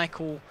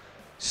Michael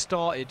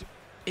started,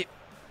 it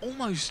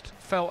almost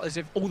felt as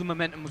if all the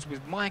momentum was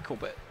with Michael,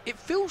 but it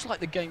feels like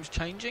the game's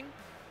changing.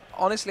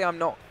 Honestly, I'm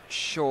not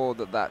sure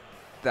that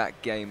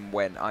game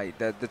went.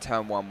 The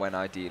turn one went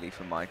ideally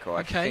for Michael.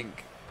 Okay. I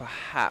think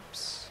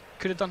perhaps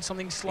could have done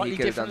something slightly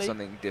differently. He differently. could have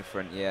done something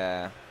different.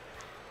 Yeah.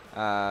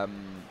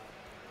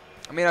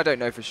 I mean, I don't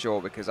know for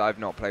sure because I've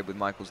not played with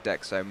Michael's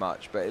deck so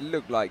much, but it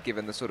looked like,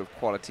 given the sort of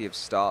quality of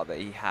start that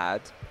he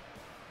had,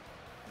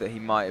 that he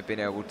might have been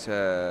able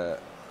to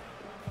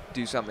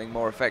do something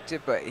more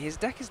effective. But his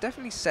deck is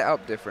definitely set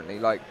up differently.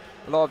 Like,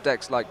 a lot of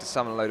decks like to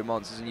summon a load of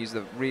monsters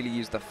and really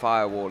use the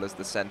firewall as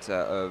the center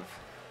of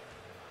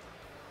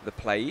the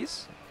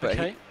plays. But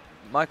okay.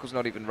 Michael's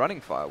not even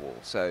running firewall,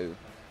 so...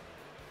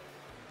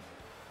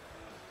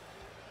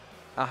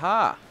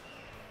 Aha!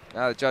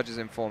 The judge is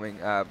informing,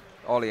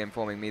 Ollie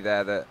informing me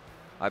there that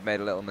I've made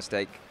a little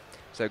mistake.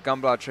 So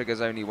Gunblade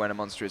triggers only when a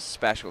monster is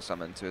special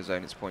summoned to a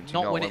zone its point,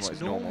 not when it's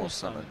normal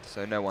summoned.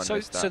 So no one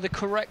knows that. So the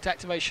correct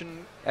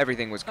activation...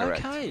 Everything was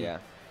correct, okay. Yeah.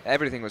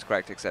 Everything was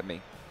correct except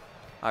me.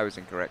 I was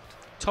incorrect.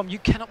 Tom, you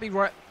cannot be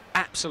right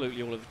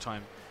absolutely all of the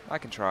time. I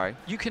can try.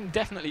 You can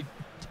definitely,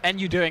 and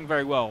you're doing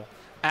very well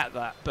at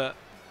that, but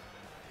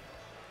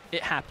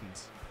it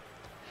happens.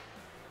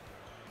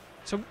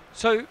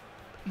 So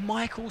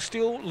Michael's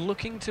still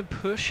looking to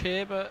push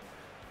here, but...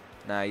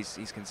 No,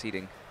 he's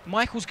conceding.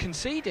 Michael's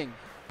conceding.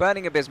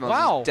 Burning Abyss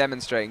monsters Wow.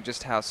 demonstrating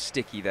just how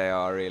sticky they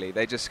are, really.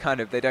 They just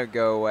they don't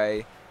go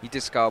away. You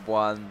discard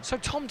one. So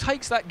Tom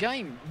takes that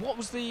game. What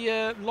was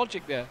the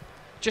logic there?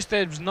 Just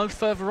there's no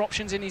further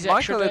options in his Michael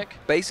extra deck?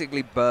 had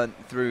basically burnt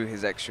through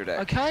his extra deck.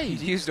 Okay.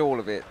 He'd used all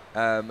of it.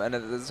 And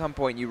at some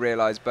point you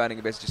realise Burning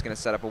Abyss is just going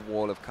to set up a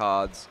wall of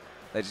cards.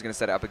 They're just going to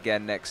set it up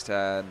again next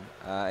turn.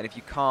 And if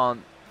you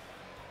can't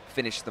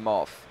finish them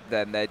off,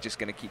 then they're just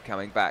going to keep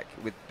coming back.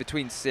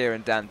 Between Seer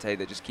and Dante,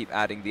 they just keep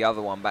adding the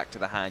other one back to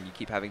the hand. You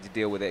keep having to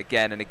deal with it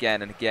again and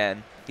again and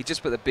again. He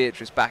just put the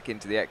Beatrice back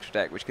into the extra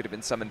deck, which could have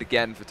been summoned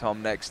again for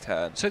Tom next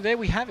turn. So there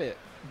we have it.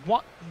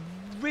 What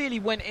really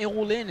went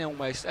all in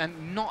almost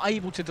and not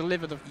able to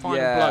deliver the final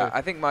blow.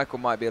 I think Michael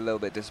might be a little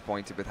bit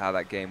disappointed with how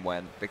that game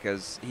went,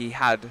 because he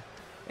had,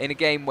 in a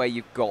game where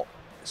you've got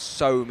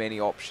so many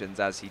options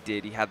as he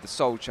did, he had the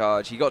Soul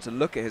Charge, he got to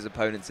look at his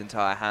opponent's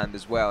entire hand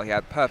as well, he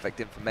had perfect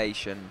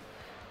information.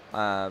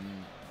 I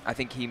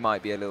think he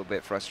might be a little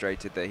bit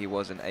frustrated that he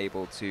wasn't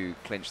able to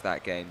clinch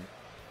that game.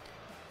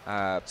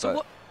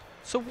 So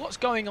what's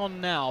going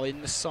on now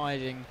in the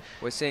siding?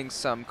 We're seeing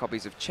some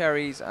copies of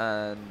Cherries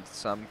and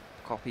some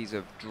copies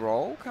of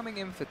Droll coming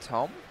in for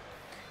Tom.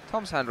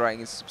 Tom's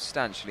handwriting is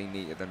substantially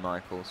neater than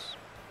Michael's.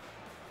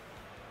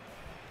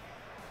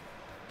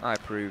 I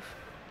approve.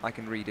 I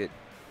can read it.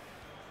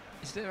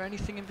 Is there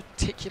anything in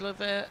particular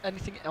there?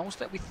 Anything else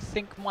that we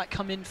think might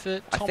come in for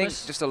Thomas? I think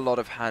just a lot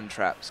of hand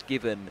traps,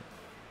 given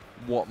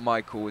what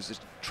Michael was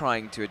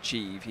trying to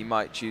achieve. He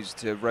might choose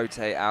to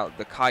rotate out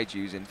the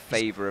Kaijus in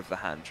favour of the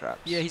hand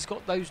traps. Yeah, he's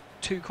got those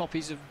 2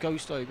 copies of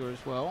Ghost Ogre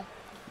as well.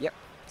 Yep.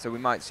 So we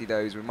might see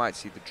those. We might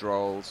see the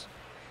Drolls.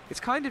 It's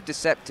kind of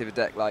deceptive, a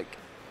deck like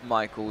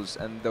Michael's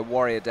and the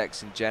Warrior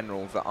decks in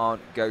general that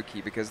aren't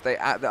Goki, because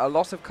a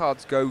lot of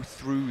cards go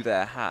through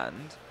their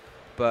hand,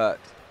 but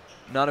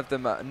none of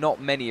them not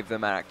many of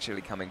them are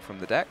actually coming from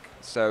the deck.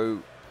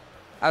 So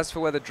as for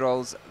whether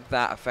Droll's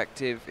that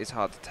effective is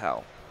hard to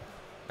tell.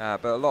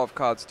 But a lot of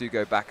cards do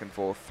go back and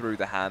forth through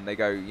the hand. They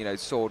go,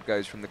 sword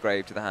goes from the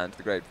grave to the hand, to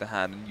the grave to the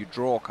hand, and you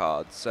draw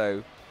cards.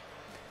 So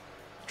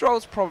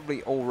Droll's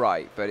probably all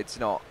right, but it's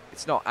not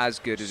as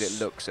good as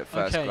it looks at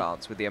first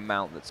glance with the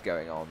amount that's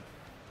going on.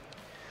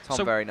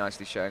 Tom very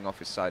nicely showing off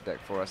his side deck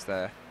for us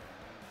there,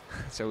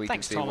 so we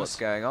can see what's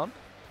going on.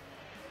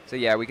 So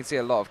yeah, we can see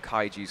a lot of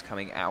Kaijus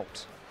coming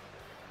out.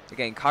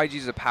 Again,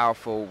 Kaijus are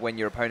powerful when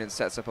your opponent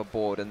sets up a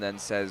board and then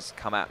says,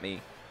 come at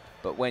me.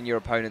 But when your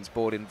opponent's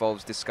board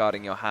involves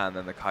discarding your hand,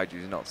 then the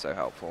Kaiju is not so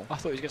helpful. I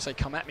thought he was going to say,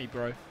 come at me,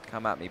 bro.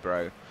 Come at me,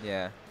 bro.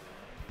 Yeah.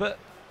 But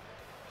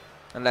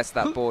unless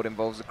that board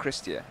involves a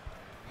Christia.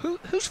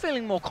 Who's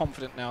feeling more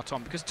confident now,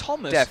 Tom? Because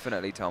Thomas...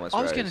 Definitely Thomas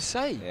I was Rose. going to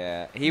say.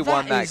 Yeah, he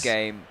won that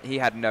game. He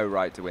had no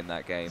right to win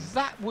that game.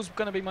 That was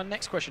going to be my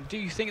next question. Do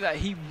you think that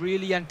he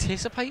really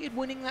anticipated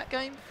winning that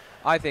game?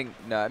 I think,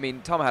 no. I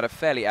mean, Tom had a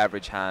fairly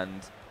average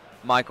hand.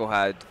 Michael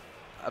had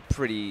a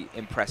pretty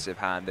impressive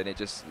hand,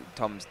 and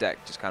Tom's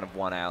deck just kind of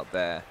won out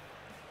there.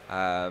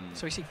 So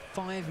we see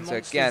 5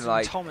 monsters again,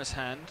 in Thomas'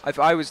 hand. If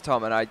I was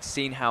Tom and I'd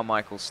seen how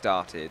Michael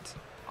started,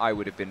 I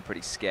would have been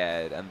pretty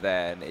scared, and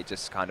then it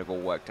just kind of all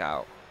worked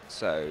out.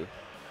 So,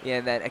 yeah,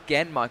 and then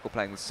again, Michael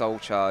playing the Soul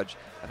Charge.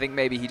 I think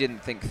maybe he didn't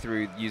think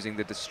through using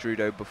the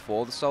Destrudo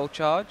before the Soul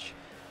Charge.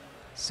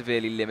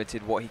 Severely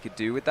limited what he could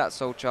do with that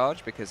Soul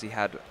Charge because he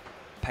had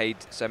paid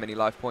so many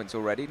life points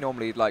already.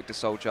 Normally he'd like to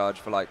Soul Charge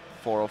for like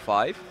 4 or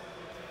 5.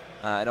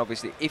 And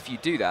obviously if you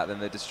do that, then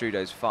the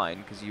Destrudo's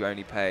fine because you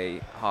only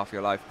pay half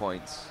your life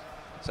points.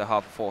 So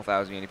half of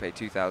 4,000, you only pay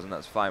 2,000,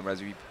 that's fine.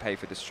 Whereas if you pay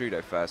for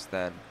Destrudo first,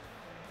 then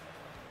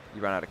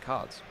you run out of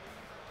cards.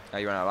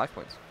 You run out of life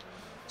points.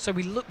 So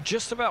we look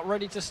just about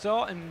ready to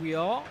start, and we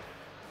are.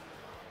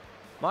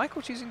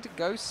 Michael choosing to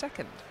go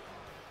second.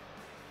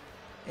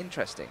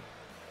 Interesting.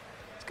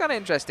 It's kind of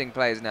interesting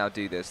players now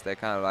do this. They're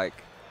kind of like,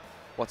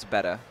 what's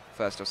better,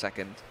 first or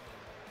second?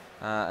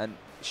 And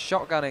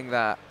shotgunning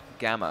that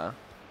Gamma,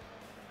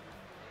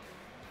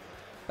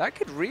 that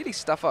could really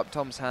stuff up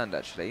Tom's hand,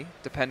 actually,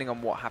 depending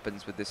on what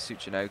happens with this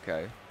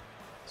Tsuchinoko.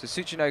 So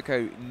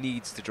Tsuchinoko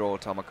needs to draw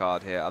Tom a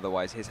card here,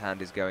 otherwise his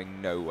hand is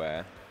going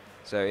nowhere.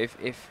 So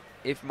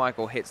if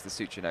Michael hits the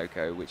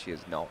Tsuchinoko, which he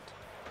has not.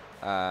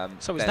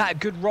 So is that a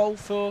good roll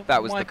for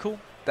Michael?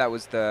 That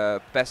was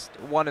the best,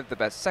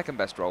 second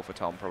best roll for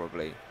Tom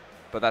probably.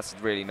 But that's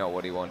really not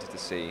what he wanted to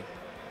see.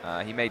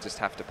 He may just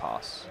have to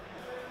pass.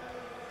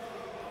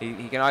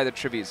 He can either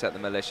tribute set the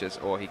Malicious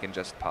or he can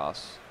just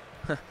pass.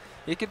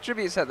 He can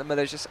tribute set the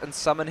Malicious and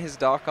summon his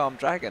Dark Arm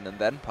Dragon and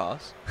then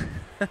pass.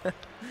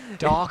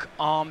 Dark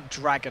Arm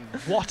Dragon.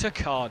 What a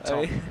card,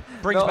 Tom.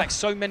 Brings back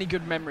so many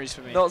good memories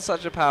for me. Not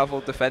such a powerful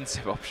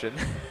defensive option.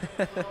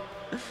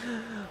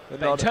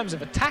 But in terms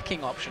of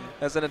attacking option.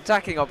 As an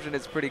attacking option,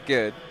 it's pretty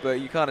good, but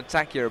you can't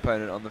attack your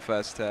opponent on the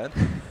first turn.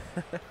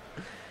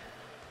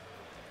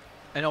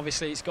 And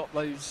obviously it's got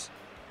those...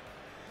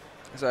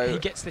 So he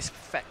gets this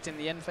effect in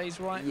the end phase,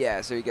 right?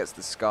 Yeah, so he gets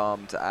the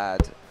Scarm to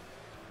add.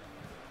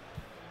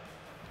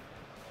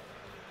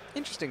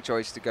 Interesting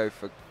choice to go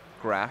for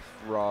Graph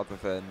rather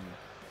than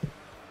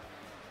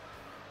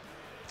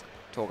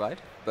Tour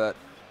Guide, but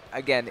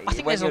again,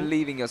 when you're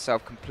leaving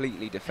yourself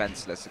completely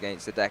defenseless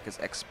against a deck as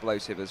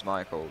explosive as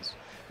Michael's.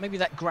 Maybe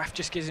that Graph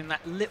just gives him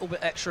that little bit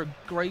extra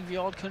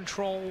graveyard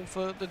control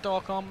for the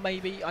Dark Arm,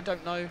 maybe, I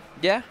don't know.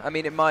 Yeah, I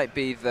mean, it might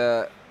be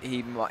that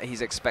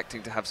he's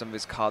expecting to have some of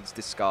his cards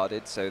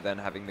discarded, so then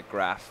having the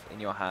Graph in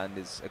your hand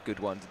is a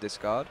good one to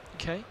discard.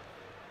 Okay.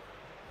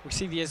 We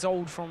see the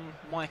Isolde from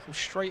Michael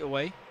straight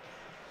away.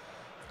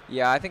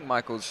 Yeah, I think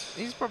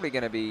he's probably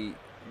going to be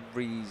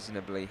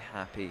reasonably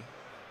happy.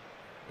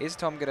 Is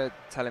Tom going to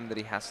tell him that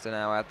he has to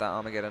now add that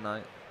Armageddon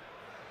Knight?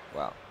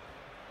 Well,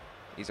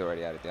 he's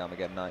already added the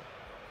Armageddon Knight.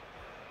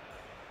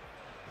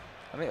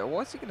 I mean,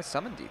 what's he going to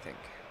summon, do you think?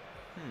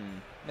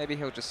 Maybe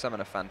he'll just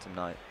summon a Phantom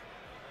Knight.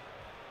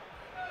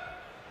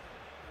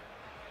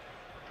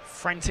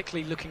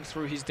 Frantically looking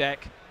through his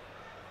deck.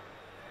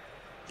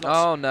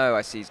 Oh no,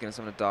 I see. He's going to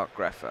summon a Dark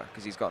Grepher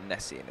because he's got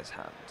Nessie in his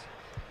hand.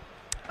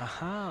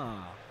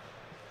 Aha.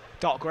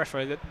 Dark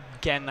Grepher,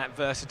 again, that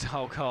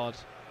versatile card.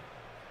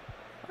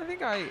 I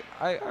think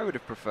I would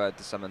have preferred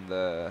to summon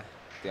the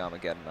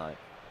Armageddon Knight.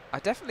 I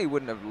definitely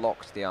wouldn't have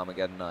locked the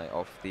Armageddon Knight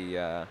off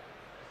the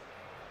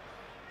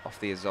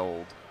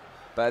Isolde.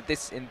 But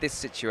in this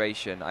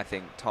situation, I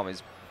think Tom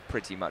is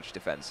pretty much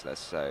defenseless,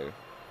 so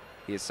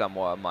he is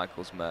somewhat at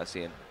Michael's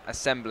mercy. And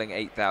assembling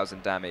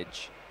 8,000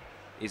 damage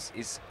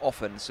is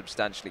often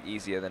substantially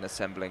easier than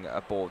assembling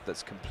a board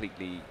that's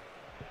completely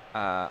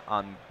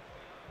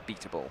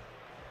unbeatable,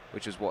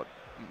 which is what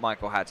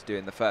Michael had to do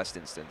in the first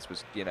instance,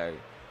 was, you know,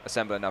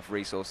 assemble enough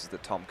resources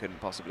that Tom couldn't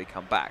possibly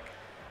come back,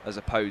 as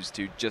opposed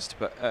to just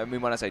put, I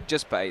mean, when I say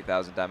just put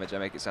 8,000 damage, I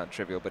make it sound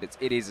trivial, but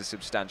it is a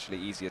substantially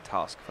easier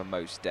task for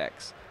most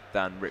decks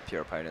than rip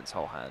your opponent's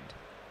whole hand,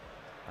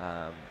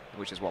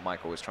 which is what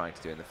Michael was trying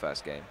to do in the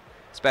first game,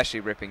 especially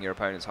ripping your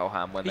opponent's whole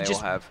hand when they all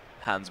have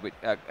hands which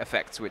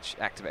effects which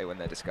activate when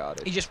they're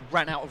discarded. He just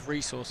ran out of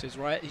resources,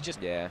 right? He just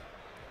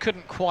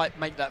couldn't quite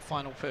make that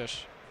final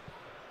push.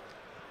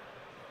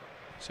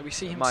 So we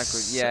see him. Michael,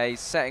 yeah, he's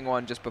setting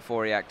one just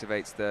before he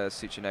activates the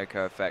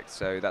Tsuchinoko effect,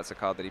 so that's a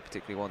card that he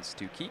particularly wants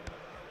to keep.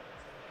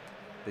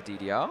 The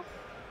DDR.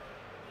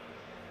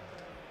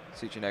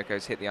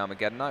 Tsuchinoko's hit the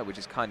Armageddon Knight, which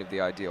is kind of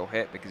the ideal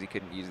hit because he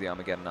couldn't use the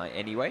Armageddon Knight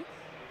anyway.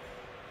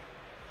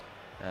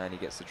 And he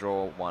gets to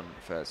draw one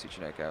for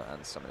Tsuchinoko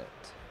and summon it.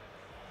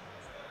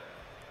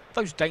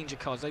 Those danger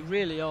cards, they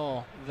really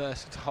are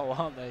versatile,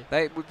 aren't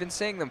they? We've been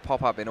seeing them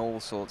pop up in all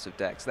sorts of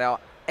decks. They are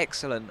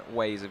excellent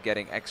ways of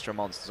getting extra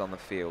monsters on the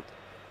field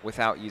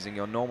without using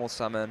your normal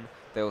summon.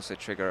 They also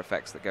trigger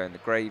effects that go in the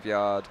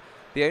graveyard.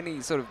 The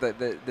only sort of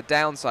the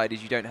downside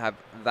is you don't have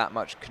that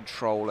much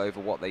control over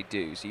what they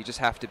do, so you just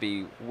have to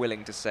be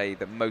willing to say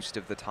that most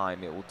of the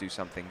time it will do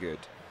something good.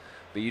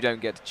 But you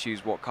don't get to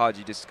choose what card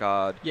you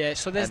discard. Yeah,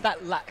 so there's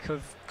that lack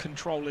of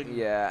controlling.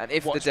 Yeah, and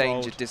if the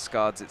danger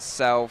discards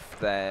itself,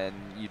 then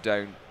you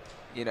don't,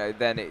 you know,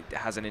 then it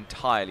has an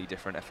entirely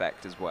different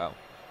effect as well.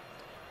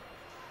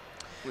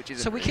 Which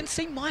is so we can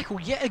see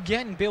Michael yet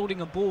again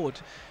building a board.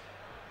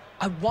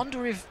 I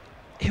wonder if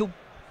he'll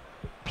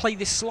play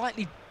this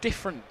slightly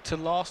different to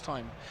last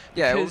time.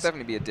 Yeah, it will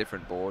definitely be a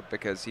different board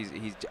because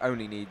he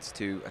only needs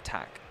to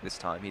attack this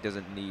time. He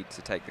doesn't need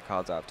to take the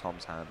cards out of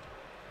Tom's hand.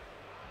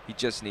 He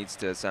just needs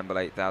to assemble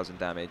 8,000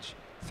 damage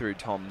through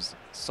Tom's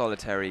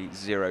solitary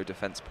 0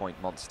 defense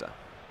point monster.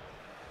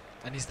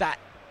 And is that...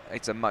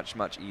 It's a much,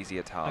 much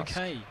easier task.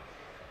 Okay.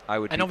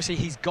 And obviously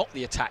he's got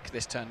the attack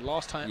this turn.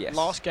 Last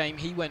game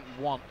he went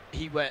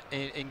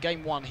in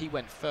game 1 he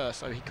went first,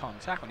 so he can't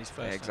attack on his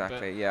first.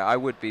 Exactly. Yeah, I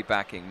would be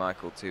backing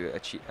Michael to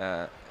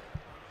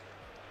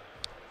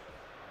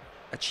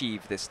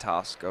achieve this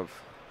task of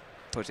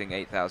putting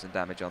 8,000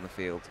 damage on the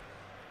field.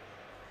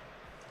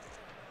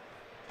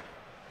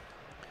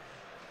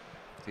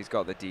 So he's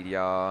got the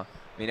DDR. I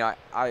mean, I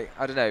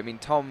don't know. I mean,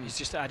 Tom. He's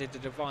just added the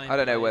divine. I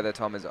don't know whether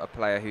Tom is a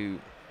player who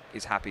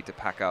is happy to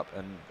pack up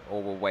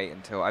or will wait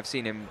until. I've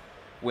seen him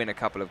win a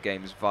couple of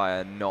games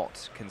via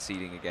not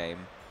conceding a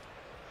game,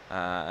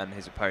 and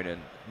his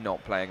opponent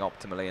not playing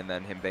optimally, and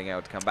then him being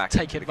able to come back.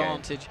 Take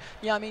advantage.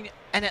 Yeah, I mean,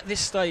 and at this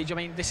stage, I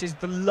mean, this is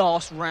the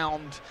last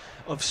round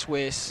of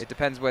Swiss. It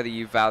depends whether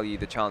you value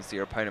the chance that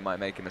your opponent might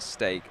make a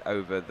mistake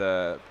over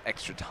the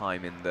extra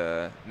time in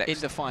the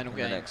next final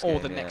game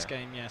next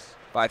game. Yes.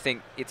 But I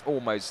think it's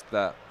almost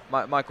that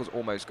Michael's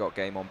almost got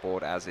game on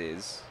board as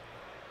is.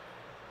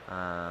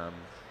 So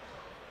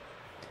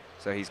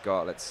he's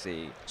got, let's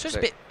see. So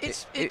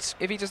it's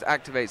if he just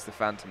activates the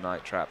Phantom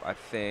Knight Trap, I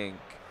think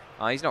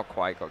he's not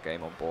quite got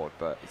game on board,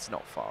 but it's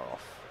not far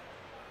off.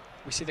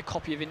 We see the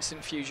copy of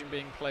Instant Fusion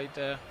being played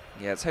there.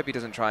 Yeah, let's hope he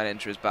doesn't try and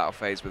enter his battle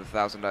phase with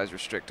 1,000 Eyes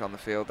Restrict on the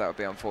field. That would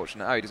be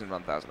unfortunate. Oh, he doesn't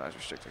run 1,000 Eyes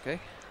Restrict, okay.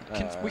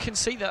 We can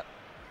see that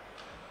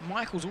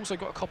Michael's also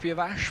got a copy of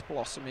Ash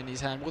Blossom in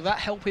his hand. Will that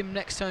help him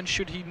next turn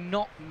should he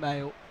not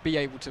be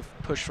able to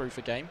push through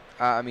for game?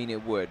 I mean,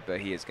 it would, but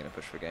he is going to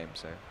push for game,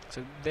 so.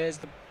 So there's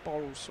the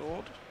Boral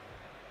Sword.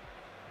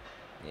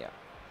 Yeah.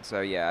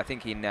 So, yeah, I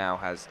think he now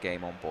has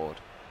game on board,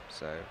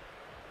 so.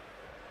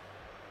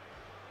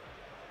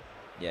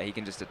 Yeah, he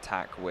can just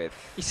attack with...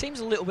 He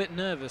seems a little bit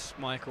nervous,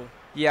 Michael.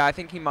 Yeah, I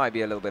think he might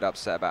be a little bit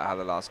upset about how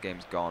the last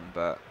game's gone,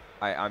 but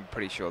I'm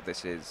pretty sure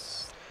this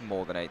is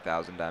more than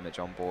 8,000 damage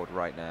on board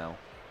right now.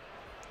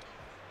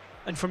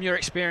 And from your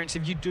experience,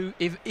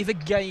 if a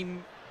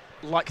game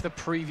like the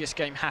previous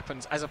game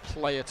happens as a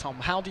player, Tom,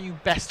 how do you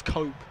best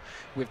cope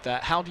with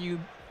that?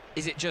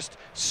 Is it just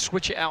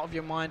switch it out of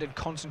your mind and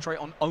concentrate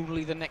on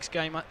only the next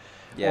game?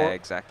 Yeah,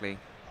 exactly.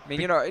 I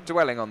mean, you know,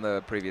 dwelling on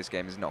the previous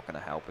game is not going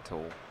to help at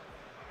all.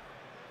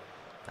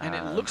 And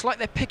it looks like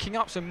they're picking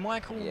up, so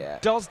Michael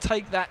does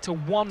take that to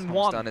 1-1.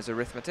 Tom's done his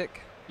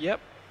arithmetic.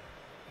 Yep.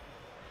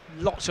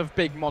 Lots of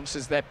big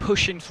monsters there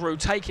pushing through,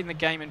 taking the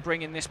game and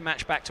bringing this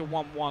match back to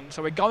 1-1.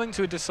 So we're going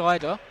to a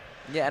decider.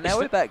 Yeah, and now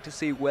we're back to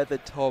see whether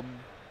Tom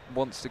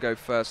wants to go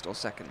first or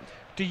second.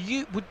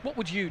 What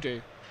would you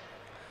do?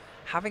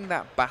 Having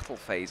that battle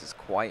phase is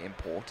quite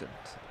important.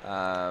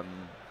 I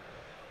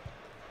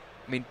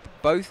mean,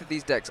 both of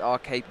these decks are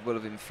capable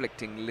of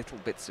inflicting little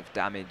bits of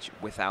damage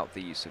without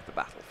the use of the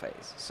battle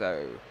phase.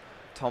 So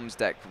Tom's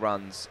deck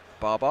runs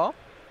Barbar,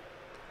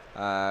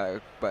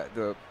 but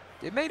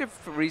it made a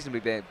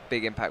reasonably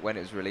big impact when it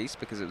was released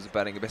because it was a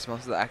Burning Abyss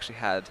monster that actually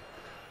had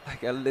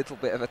like a little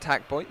bit of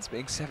attack points,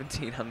 being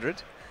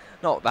 1,700.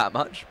 Not that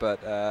much,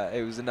 but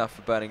it was enough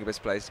for Burning Abyss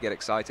players to get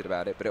excited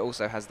about it. But it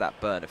also has that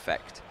burn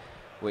effect,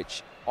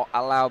 which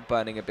allowed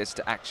Burning Abyss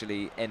to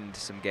actually end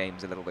some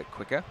games a little bit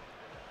quicker.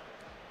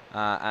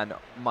 And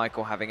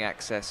Michael having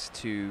access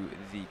to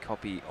the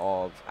copy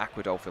of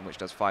Aquadolphin, which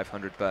does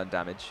 500 burn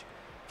damage,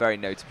 very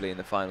notably in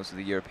the finals of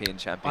the European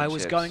Championships. I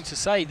was going to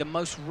say the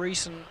most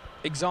recent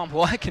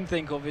example I can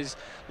think of is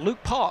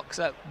Luke Parks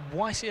at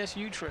YCS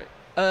Utrecht.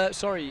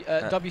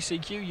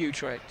 WCQ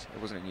Utrecht.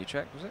 It wasn't in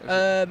Utrecht, was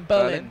it?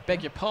 Berlin,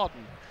 beg your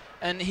pardon.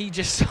 And he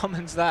just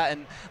summons that,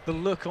 and the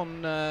look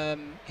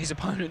on his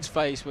opponent's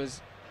face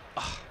was,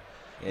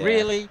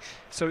 really?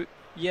 So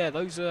yeah,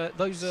 those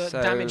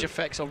damage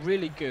effects are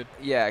really good.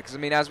 Yeah, because I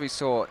mean, as we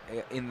saw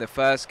in the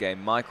first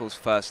game, Michael's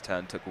first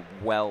turn took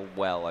well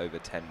over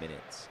 10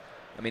 minutes.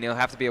 I mean, he'll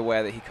have to be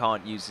aware that he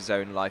can't use his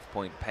own life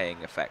point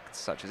paying effects,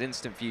 such as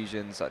Instant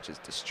Fusion, such as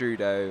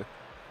Destrudo,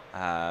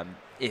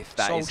 if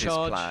that is his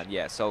plan.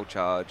 Yeah, Soul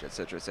Charge,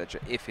 etc.,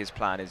 etc. If his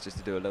plan is just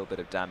to do a little bit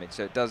of damage,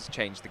 so it does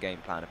change the game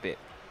plan a bit.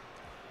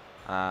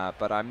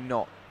 But I'm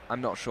not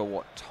sure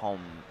what Tom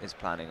is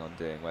planning on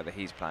doing, whether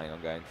he's planning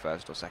on going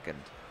first or second.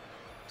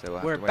 So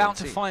we're about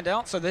to find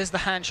out. So there's the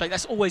handshake.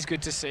 That's always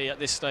good to see at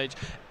this stage.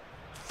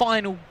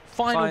 final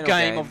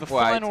game of the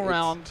final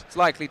round. It's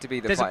likely to be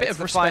the There's a bit of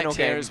respect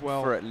here as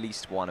well for at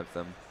least one of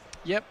them.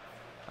 Yep.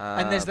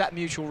 And there's that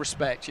mutual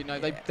respect. You know,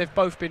 they've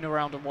both been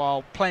around a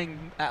while,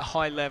 playing at a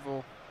high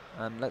level.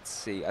 And let's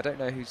see. I don't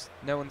know who's.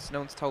 No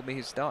one's told me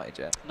who's started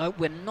yet. No,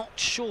 we're not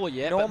sure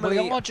yet. Normally,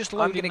 but we are just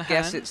I'm going to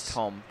guess it's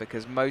Tom,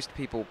 because most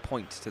people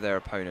point to their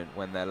opponent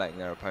when they're letting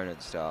their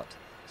opponent start.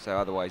 So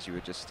otherwise, you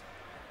would just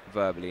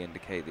verbally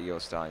indicate that you're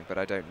starting. But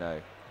I don't know.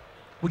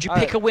 Would you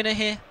pick a winner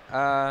here?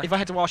 If I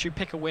had to ask you,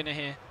 pick a winner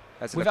here,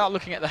 without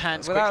looking at the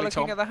hands. Without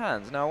quickly, looking at the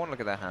hands. No, I want to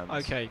look at their hands.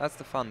 Okay. That's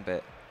the fun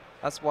bit.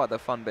 That's what the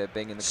fun bit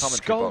being in the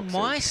commentary boxes.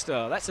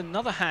 Skullmeister. That's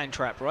another hand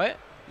trap, right?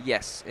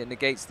 Yes, it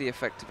negates the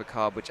effect of a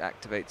card which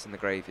activates in the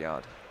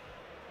graveyard.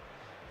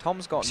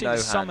 Tom's got no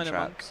hand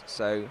traps,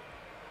 so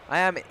I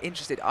am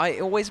interested.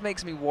 It always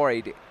makes me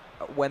worried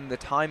when the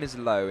time is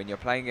low and you're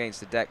playing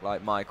against a deck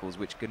like Michael's,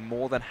 which can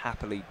more than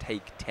happily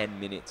take 10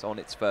 minutes on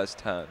its first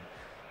turn,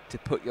 to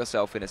put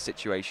yourself in a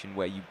situation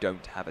where you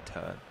don't have a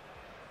turn.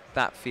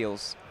 That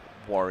feels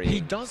worrying. He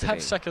does have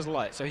Sekka's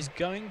Light, so he's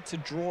going to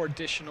draw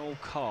additional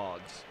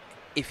cards.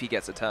 If he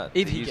gets a turn.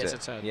 If he gets a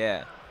turn.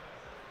 Yeah.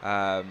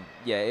 Yeah,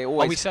 it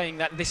always. Are we saying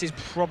that this is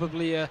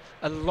probably a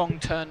long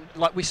turn,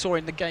 like we saw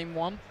in the game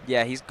 1?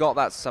 Yeah, he's got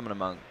that Summoner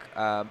Monk,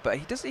 but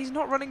he's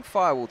not running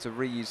Firewall to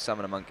reuse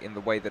Summoner Monk in the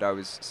way that I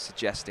was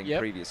suggesting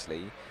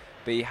previously.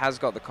 But he has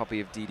got the copy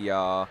of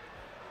DDR.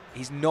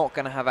 He's not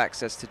going to have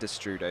access to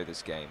Destrudo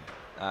this game,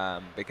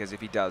 because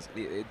if he does,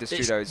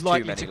 Destrudo is too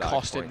many life points. It's likely to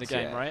cost him the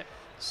game, right?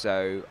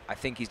 So I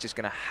think he's just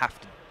going to have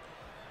to.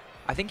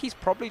 I think he's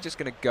probably just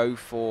going to go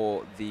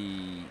for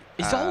the.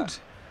 Isolde.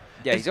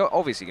 Yeah, he's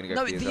obviously going to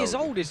go for the Isolde. No, the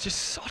Isolde is just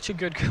such a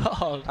good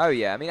card. Oh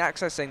yeah, I mean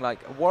accessing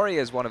Warrior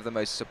is one of the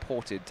most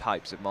supported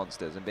types of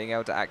monsters, and being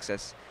able to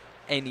access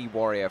any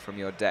Warrior from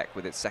your deck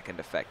with its second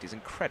effect is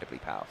incredibly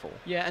powerful.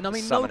 Yeah, and I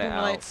mean Noble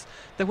Knights,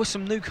 there were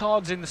some new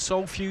cards in the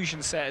Soul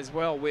Fusion set as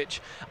well,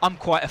 which I'm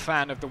quite a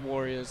fan of the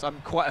Warriors. I'm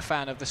quite a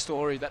fan of the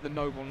story that the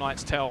Noble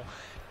Knights tell.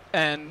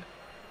 And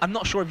I'm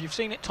not sure if you've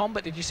seen it, Tom,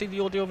 but did you see the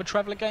Ordeal of a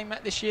Traveller game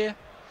Matt, this year?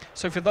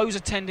 So for those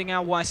attending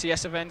our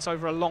YCS events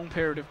over a long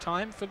period of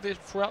time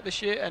throughout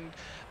this year and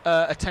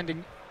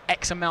attending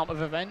X amount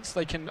of events,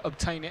 they can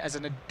obtain it as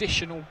an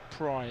additional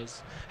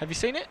prize. Have you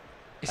seen it?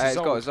 It's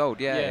got Isolde,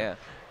 yeah.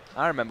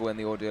 I remember when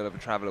the Ordeal of a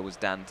Traveller was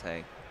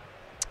Dante.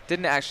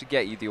 Didn't it actually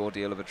get you the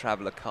Ordeal of a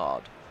Traveller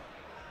card?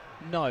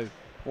 No.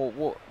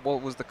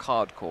 What was the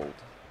card called?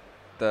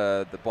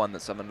 The one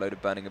that summoned a load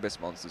of Burning Abyss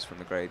monsters from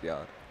the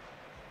graveyard.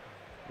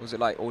 Was it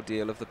like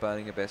Ordeal of the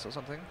Burning Abyss or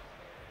something?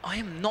 I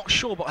am not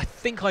sure, but I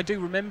think I do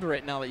remember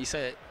it now that you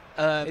say it.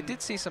 It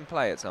did see some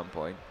play at some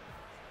point.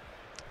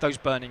 Those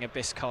Burning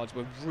Abyss cards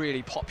were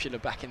really popular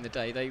back in the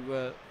day. They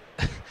were...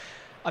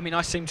 I mean,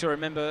 I seem to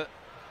remember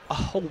a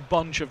whole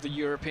bunch of the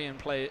European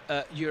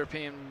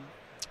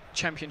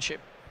Championship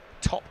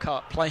top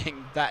cut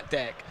playing that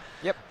deck.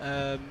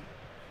 Yep.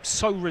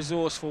 So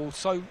resourceful,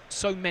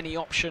 so many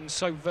options,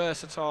 so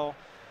versatile.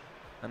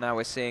 And now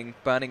we're seeing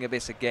Burning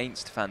Abyss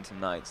against Phantom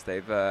Knights.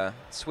 They've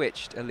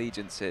switched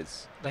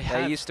allegiances.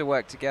 They used to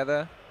work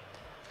together,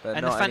 but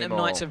and not the Phantom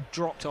anymore. Knights have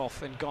dropped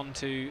off and gone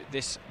to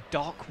this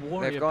Dark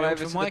Warrior. They've gone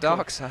over to the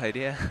dark side,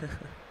 yeah.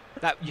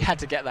 You had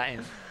to get that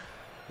in.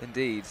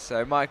 Indeed.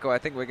 So, Michael, I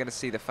think we're going to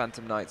see the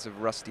Phantom Knights of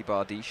Rusty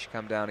Bardiche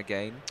come down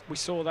again. We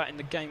saw that in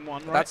the game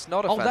 1, right? That's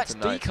not a Phantom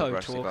Knights Deco of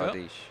Rusty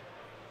Bardiche.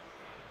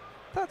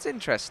 That's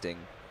interesting.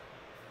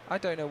 I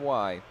don't know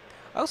why.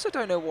 I also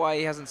don't know why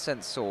he hasn't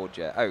sent Sword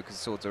yet. Oh, because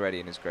Sword's already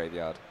in his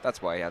graveyard.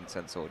 That's why he hasn't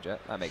sent Sword yet.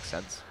 That makes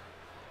sense.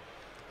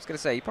 I was going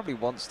to say, he probably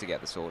wants to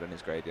get the Sword in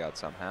his graveyard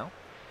somehow.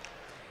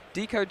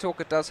 Decode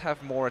Talker does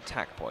have more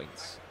attack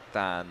points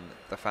than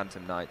the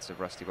Phantom Knights of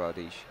Rusty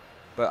Bardiche,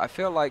 but I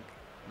feel like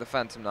the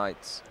Phantom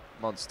Knights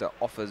monster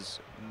offers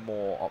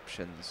more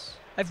options.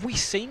 Have we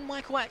seen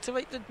Michael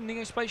activate the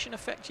Neospatian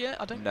effect yet?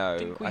 I don't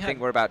think we have. I think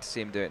we're about to see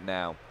him do it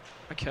now.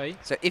 Okay.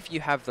 So if you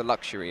have the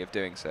luxury of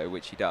doing so,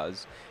 which he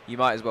does, you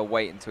might as well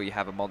wait until you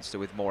have a monster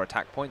with more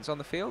attack points on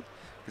the field,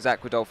 because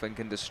Aquadolphin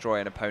can destroy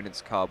an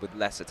opponent's card with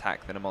less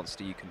attack than a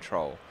monster you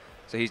control.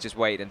 So he's just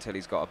waited until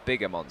he's got a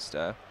bigger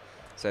monster.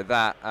 So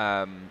that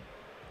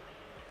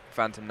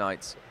Phantom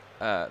Knights,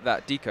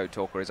 that Decode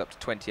Talker is up to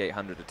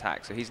 2,800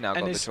 attack. So he's now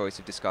got the choice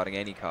of discarding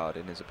any card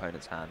in his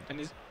opponent's hand.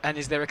 And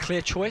is there a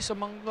clear choice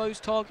among those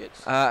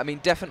targets? I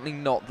mean, definitely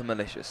not the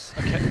Malicious.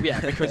 Okay, yeah,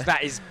 because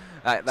that is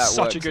that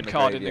such a good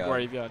card in the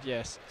graveyard,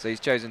 yes. So he's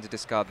chosen to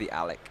discard the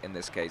Alec in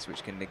this case,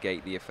 which can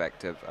negate the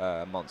effect of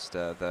a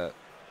monster that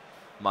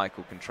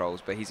Michael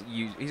controls. But he's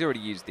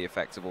already used the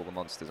effects of all the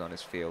monsters on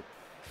his field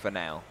for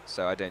now.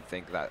 So I don't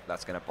think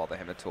that's going to bother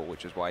him at all,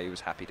 which is why he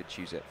was happy to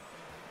choose it.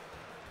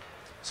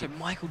 So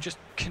Michael just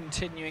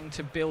continuing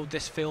to build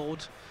this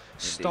field,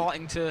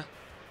 starting to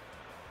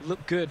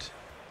look good.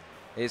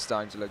 It is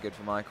starting to look good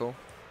for Michael.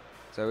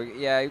 So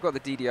yeah, you've got the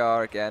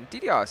DDR again.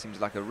 DDR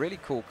seems like a really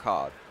cool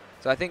card.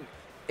 So I think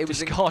it was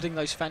discarding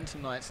those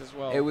Phantom Knights as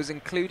well. It was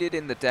included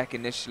in the deck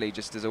initially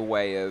just as a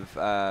way of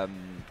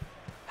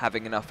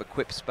having enough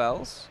equip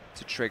spells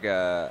to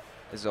trigger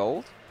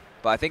Isolde.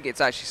 But I think it's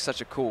actually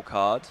such a cool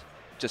card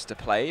just to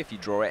play if you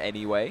draw it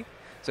anyway.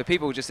 So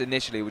people just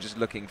initially were just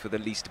looking for the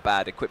least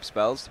bad equip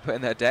spells to put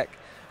in their deck,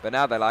 but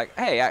now they're like,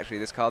 hey, actually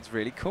this card's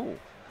really cool.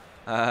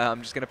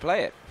 I'm just going to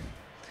play it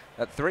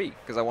at 3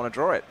 because I want to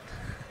draw it.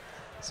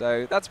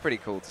 So that's pretty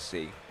cool to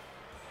see.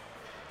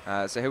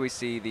 So here we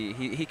see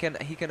he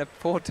can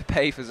afford to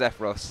pay for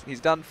Zephyros. He's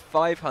done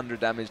 500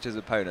 damage to his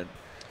opponent,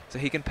 so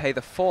he can pay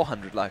the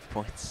 400 life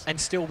points and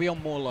still be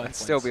on more life points.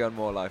 Still be on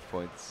more life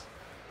points.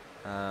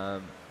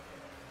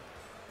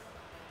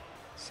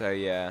 So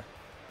yeah,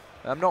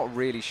 I'm not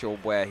really sure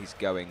where he's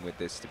going with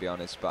this, to be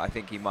honest, but I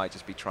think he might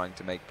just be trying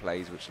to make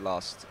plays which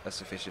last a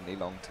sufficiently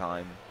long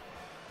time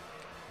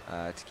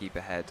to keep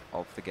ahead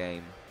of the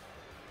game.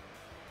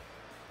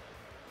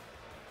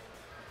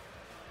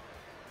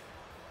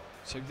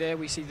 So there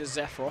we see the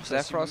Zephyros.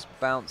 Zephyros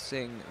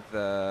bouncing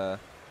the,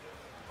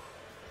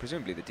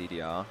 presumably the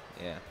DDR,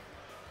 yeah.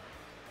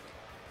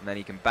 And then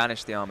he can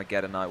banish the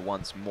Armageddonite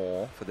once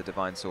more for the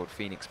Divine Sword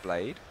Phoenix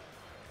Blade.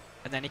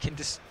 And then he can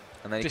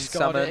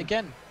discard it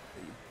again.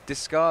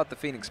 Discard the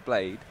Phoenix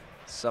Blade,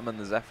 summon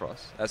the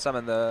Zephyros,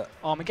 summon the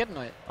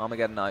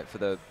Armageddonite for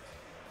the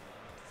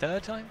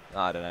 3rd time?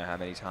 I don't know how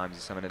many times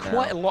he summoned it now.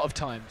 Quite a lot of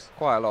times.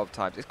 Quite a lot of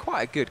times. It's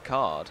quite a good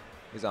card,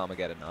 his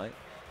Armageddonite.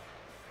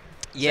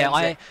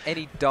 Yeah,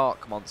 any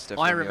dark monster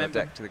from your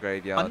deck to the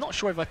graveyard. I'm not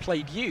sure if I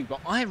played you, but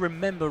I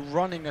remember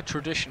running a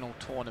traditional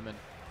tournament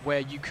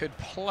where you could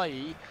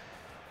play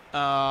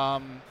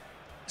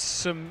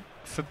some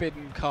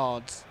forbidden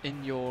cards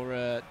in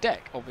your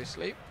deck,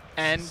 obviously.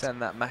 And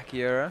send that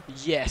Machiura.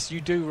 Yes, you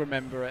do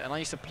remember it. And I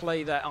used to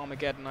play that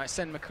Armageddonite,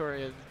 send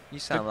Machiura. You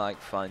sound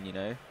like fun, you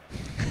know.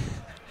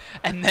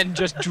 And then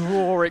just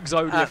draw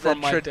Exodia from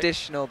my deck. At the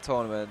traditional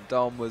tournament,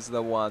 Dom was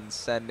the one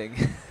sending...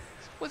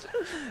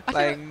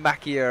 playing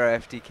Machiura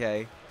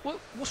FTK.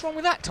 What's wrong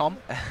with that, Tom?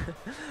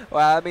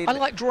 Well, I mean, I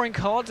like drawing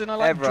cards, and I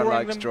like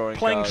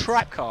playing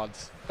trap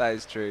cards. That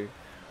is true.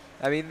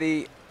 I mean,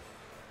 the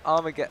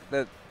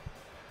Armageddon.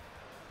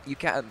 You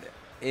can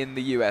in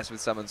the US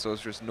with Summon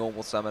Sorceress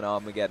normal summon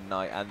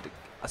Armageddonite and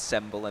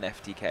assemble an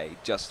FTK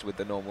just with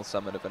the normal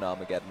summon of an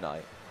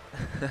Armageddonite.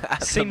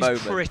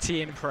 Seems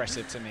pretty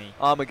impressive to me.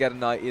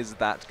 Armageddonite is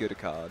that good a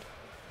card.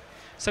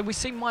 So we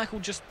see Michael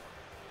just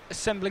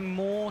assembling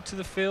more to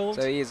the field.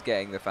 So he is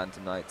getting the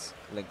Phantom Knights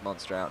Link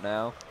monster out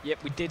now.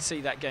 Yep, we did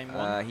see that game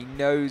 1. He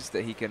knows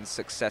that he can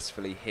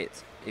successfully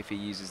hit if he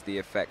uses the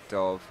effect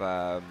of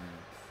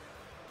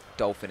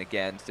Dolphin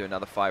again to do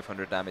another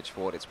 500 damage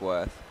for what it's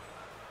worth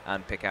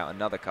and pick out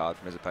another card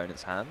from his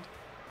opponent's hand.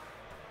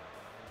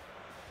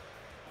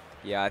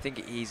 Yeah, I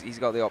think he's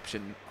got the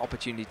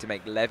opportunity to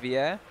make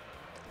Leviair,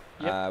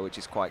 which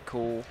is quite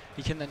cool.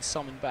 He can then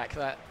summon back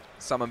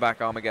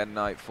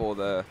Armageddonite for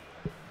the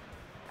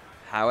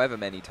however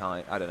many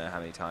times, I don't know how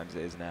many times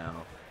it is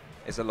now.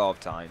 It's a lot of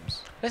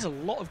times. There's a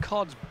lot of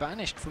cards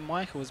banished from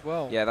Michael as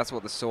well. Yeah, that's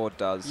what the sword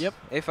does. Yep.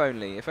 If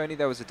only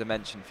there was a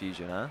dimension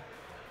fusion, huh?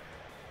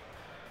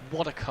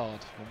 What a card.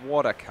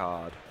 What a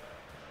card.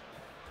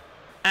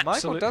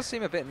 Michael does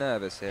seem a bit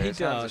nervous here. His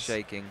hands are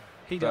shaking.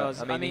 He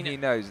does. I mean, he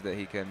knows that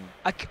he can...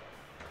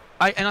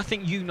 And I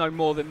think you know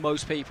more than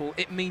most people.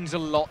 It means a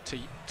lot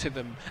to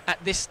them.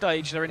 At this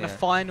stage, they're in the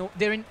final...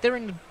 They're in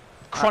the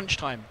crunch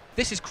time.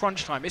 This is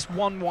crunch time. It's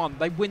 1-1.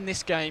 They win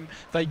this game.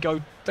 They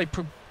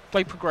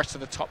progress to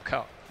the top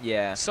cut.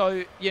 Yeah.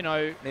 So, you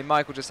know... I mean,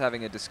 Michael just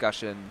having a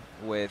discussion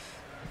with...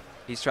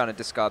 He's trying to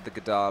discard the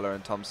Godala,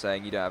 and Tom's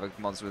saying you don't have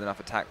a monster with enough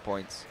attack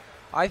points.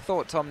 I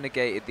thought Tom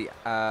negated the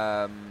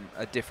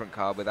a different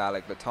card with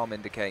Alec, but Tom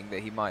indicating that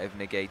he might have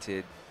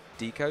negated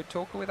Decode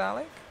Talker with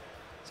Alec.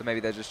 So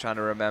maybe they're just trying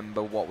to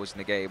remember what was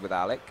negated with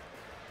Alec.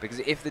 Because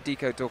if the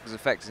Decode Talker's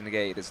effect is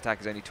negated, his attack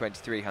is only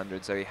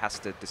 2300, so he has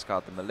to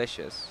discard the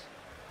Malicious.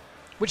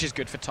 Which is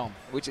good for Tom.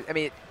 Which is, I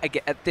mean,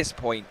 again, at this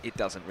point, it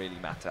doesn't really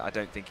matter. I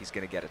don't think he's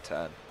going to get a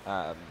turn.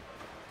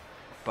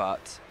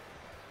 But,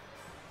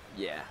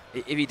 yeah,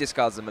 if he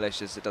discards the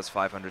Malicious, it does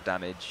 500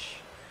 damage.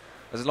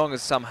 As long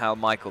as somehow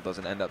Michael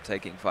doesn't end up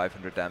taking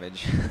 500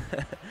 damage,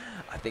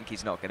 I think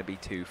he's not going to be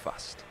too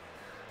fussed.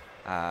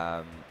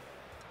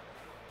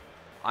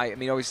 I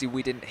mean, obviously,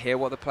 we didn't hear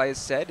what the players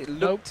said. It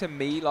looked to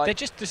me like they're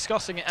just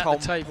discussing it at Tom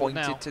the table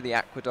pointed now. to the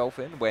Aqua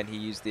Dolphin when he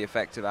used the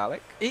effect of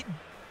Alec.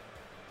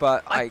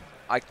 But I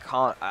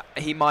can't.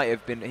 He might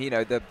have been. You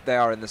know, they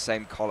are in the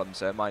same column,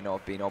 so it might not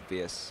have been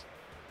obvious.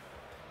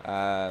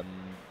 So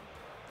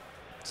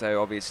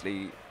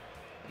obviously,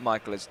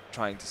 Michael is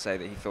trying to say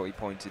that he thought he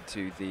pointed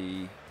to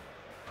the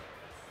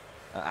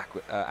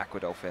Aqua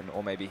Dolphin,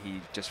 or maybe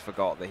he just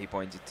forgot that he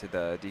pointed to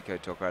the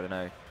Decode Talker. I don't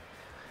know.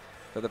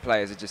 But the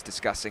players are just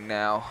discussing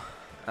now.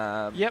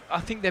 Yep, I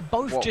think they're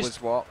both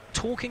just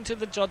talking to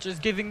the judges,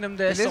 giving them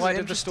their side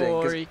of the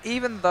story.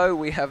 Even though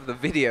we have the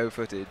video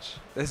footage,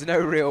 there's no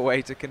real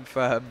way to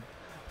confirm.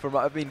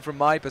 From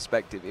my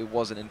perspective, it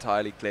wasn't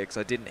entirely clear because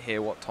I didn't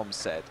hear what Tom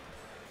said.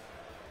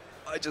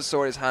 I just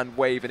saw his hand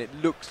wave, and it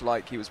looked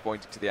like he was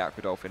pointing to the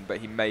Aqua Dolphin, but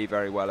he may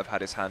very well have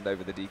had his hand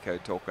over the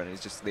Decode Talker, and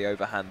it's just the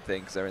overhand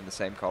thing because they're in the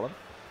same column.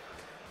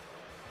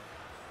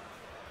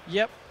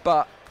 Yep.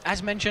 But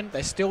as mentioned,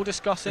 they're still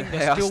discussing,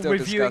 they're still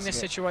reviewing the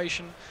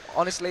situation.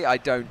 Honestly, I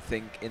don't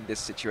think in this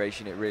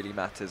situation it really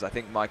matters. I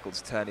think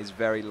Michael's turn is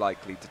very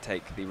likely to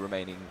take the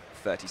remaining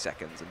 30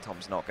 seconds, and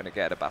Tom's not going to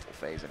get a battle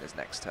phase in his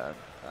next turn.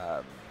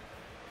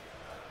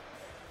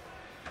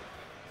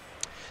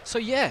 So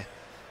yeah,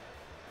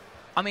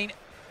 I mean,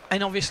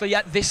 and obviously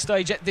at this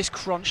stage, at this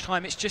crunch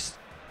time, it's just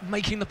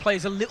making the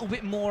players a little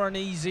bit more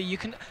uneasy.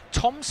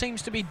 Tom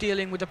seems to be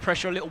dealing with the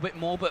pressure a little bit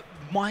more, but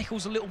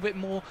Michael's a little bit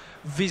more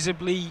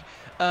visibly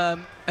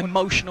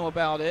emotional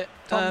about it.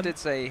 Tom did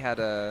say he had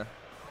a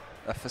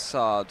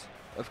facade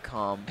of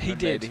calm. He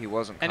did. Maybe he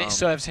wasn't calm. And it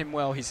serves him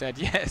well, he said,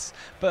 yes.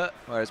 But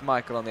whereas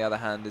Michael, on the other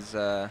hand, is,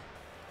 I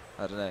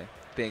don't know,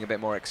 being a bit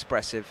more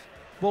expressive.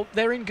 Well,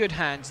 they're in good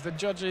hands. The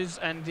judges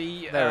and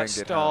the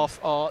staff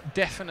are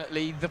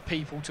definitely the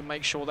people to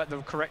make sure that the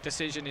correct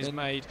decision is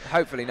made.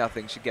 Hopefully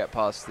nothing should get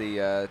past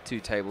the two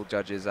table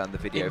judges and the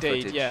video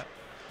footage. Indeed, yeah.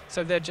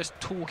 So they're just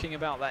talking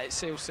about that, it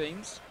still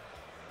seems.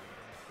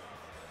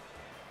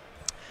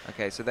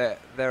 Okay, so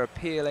they're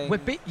appealing.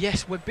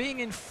 Yes, we're being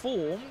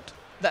informed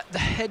that the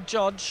head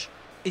judge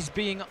is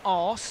being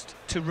asked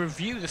to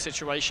review the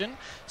situation.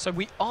 So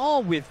we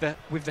are with the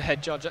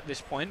head judge at this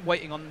point,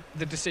 waiting on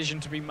the decision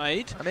to be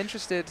made. I'm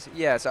interested.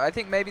 Yeah, so I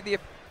think maybe the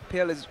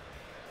appeal is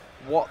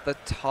what the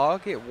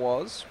target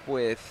was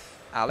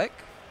with Alec.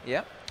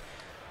 Yeah.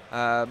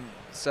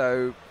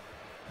 So,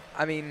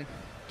 I mean.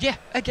 Yeah.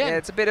 Again.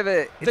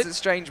 Yeah, it's a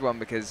strange one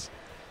because.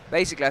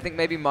 Basically, I think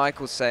maybe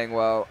Michael's saying,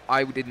 well,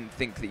 I didn't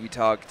think that you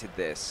targeted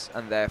this,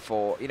 and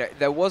therefore, you know,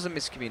 there was a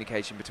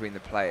miscommunication between the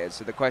players.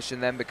 So the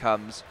question then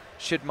becomes,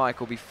 should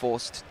Michael be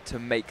forced to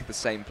make the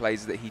same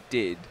plays that he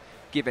did,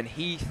 given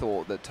he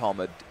thought that Tom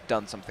had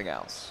done something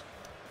else?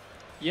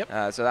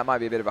 Yep. So that might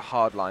be a bit of a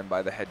hard line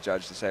by the head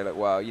judge to say, look,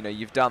 well, you know,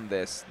 you've done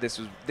this. This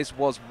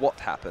was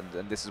what happened,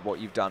 and this is what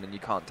you've done, and you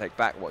can't take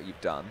back what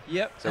you've done.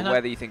 Yep. So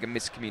whether you think a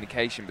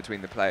miscommunication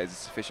between the players is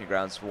sufficient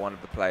grounds for one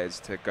of the players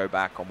to go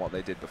back on what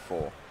they did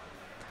before.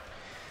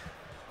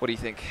 What do you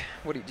think?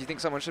 Do you think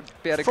someone should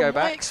be able to go back?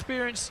 From my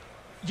experience,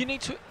 you need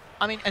to,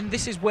 I mean, and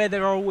this is where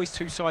there are always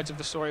two sides of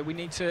the story. We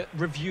need to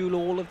review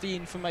all of the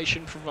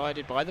information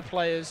provided by the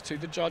players to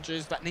the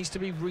judges. That needs to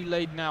be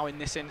relayed now in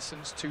this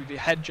instance to the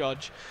head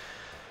judge.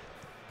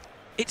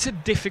 It's a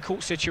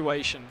difficult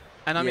situation.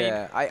 And I mean,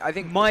 I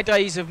think my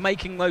days of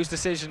making those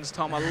decisions,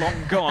 Tom, are long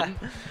gone.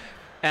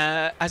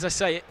 As I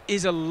say, it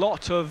is a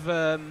lot of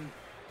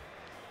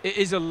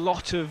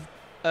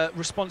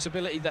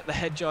responsibility that the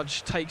head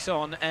judge takes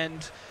on,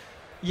 and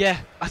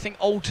yeah, I think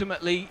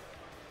ultimately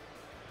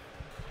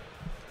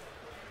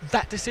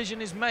that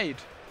decision is made.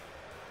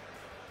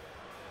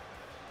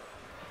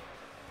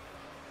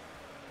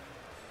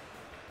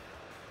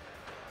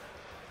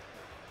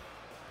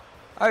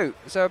 Oh,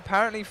 so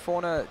apparently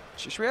Forner,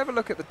 should we have a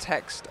look at the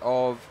text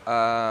of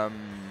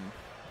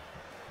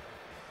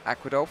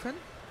Aquadolphin?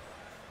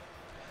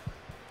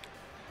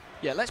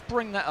 Yeah, let's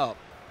bring that up.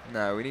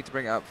 No, we need to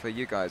bring it up for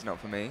you guys, not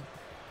for me.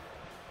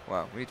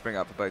 Well, we need to bring it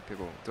up for both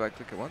people. Do I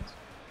click it once?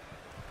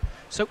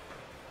 So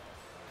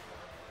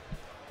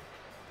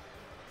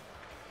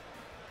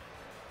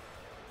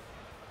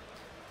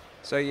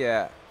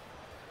yeah.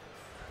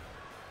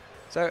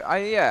 So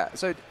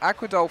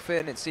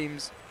Aquadolphin, it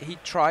seems he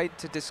tried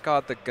to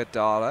discard the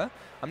Gadala.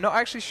 I'm not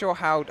actually sure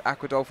how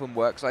Aquadolphin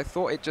works. I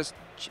thought it just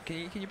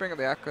can you bring up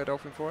the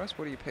Aquadolphin for us?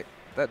 What do you pick?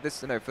 For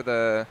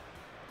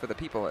the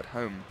people at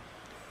home.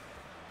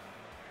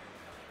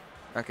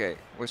 Okay,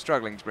 we're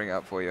struggling to bring it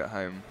up for you at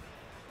home.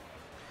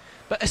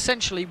 But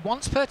essentially,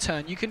 once per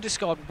turn, you can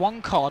discard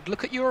one card,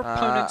 look at your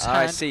opponent's hand.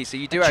 I see, so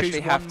you do actually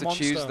have to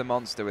choose the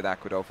monster with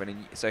Aquadolphin.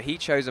 And so he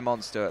chose a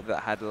monster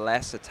that had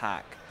less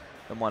attack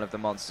than one of the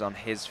monsters on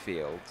his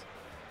field,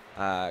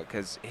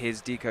 because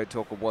his Decode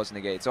Talker was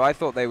negated. So I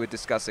thought they were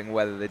discussing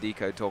whether the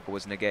Decode Talker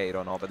was negated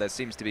or not, but there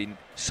seems to be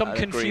some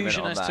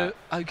confusion as to,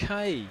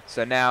 okay.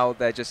 So now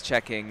they're just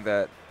checking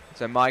that.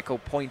 So Michael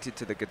pointed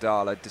to the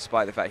Gadala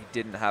despite the fact he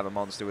didn't have a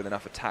monster with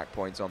enough attack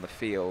points on the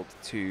field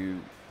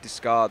to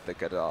discard the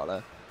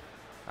Gadala.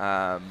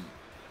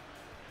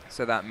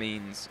 So that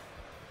means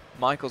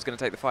Michael's going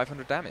to take the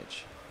 500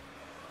 damage,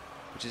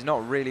 which is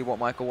not really what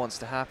Michael wants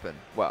to happen.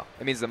 Well,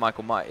 it means that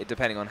Michael might,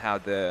 depending on how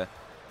the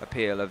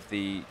appeal of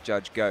the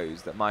judge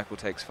goes, that Michael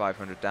takes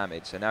 500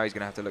 damage. So now he's going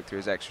to have to look through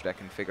his extra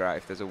deck and figure out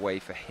if there's a way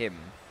for him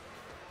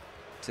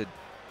to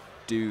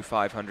do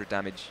 500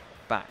 damage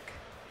back.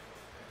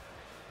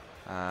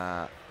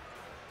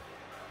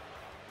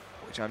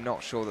 Which I'm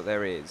not sure that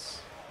there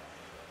is,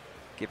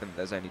 given that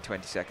there's only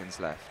 20 seconds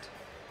left.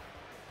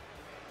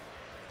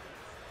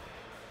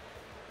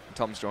 And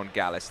Tom's drawn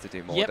Gallus to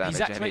do more damage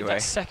he's activated anyway.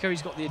 that Sekko,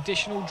 he's got the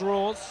additional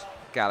draws.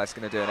 Gallus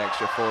going to do an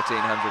extra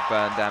 1400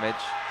 burn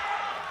damage.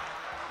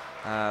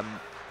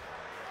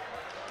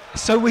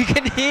 So we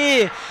can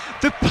hear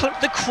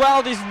the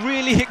crowd is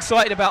really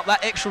excited about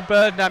that extra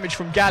burn damage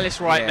from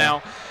Gallus right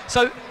now.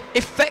 So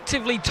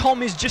effectively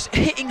Tom is just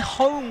hitting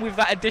home with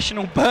that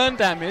additional burn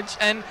damage,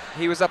 and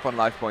he was up on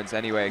life points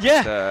anyway.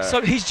 Yeah,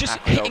 so he's just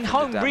hitting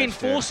home,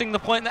 reinforcing the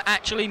point that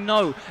actually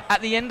no,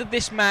 at the end of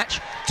this match,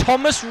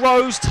 Thomas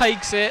Rose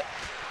takes it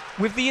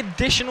with the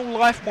additional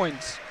life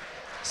points.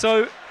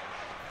 So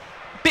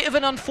bit of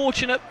an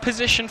unfortunate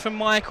position for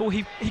Michael.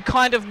 He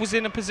kind of was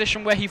in a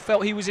position where he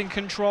felt he was in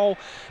control,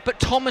 but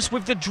Thomas,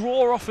 with the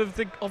draw off of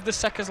the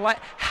Second Light,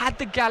 had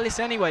the Gallus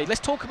anyway. Let's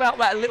talk about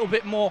that a little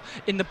bit more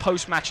in the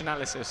post-match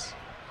analysis.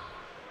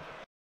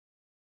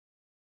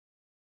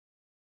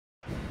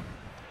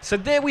 So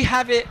there we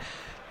have it.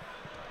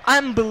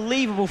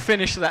 Unbelievable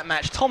finish to that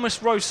match.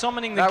 Thomas Rose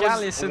summoning the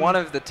Gallus. That was one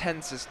of the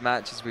tensest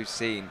matches we've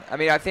seen. I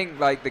mean, I think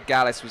like the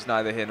Gallus was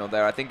neither here nor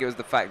there. I think it was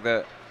the fact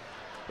that,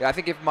 I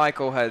think if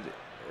Michael had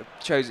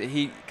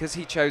because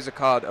he chose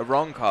a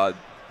wrong card,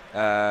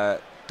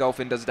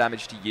 Dolphin does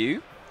damage to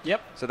you.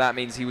 Yep. So that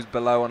means he was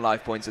below on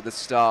life points at the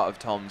start of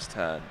Tom's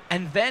turn.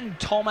 And then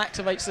Tom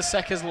activates the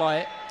Sekker's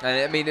Light.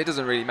 And I mean, it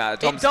doesn't really matter.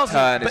 Tom's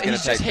turn is going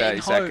to take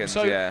 30 seconds.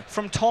 So yeah.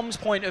 From Tom's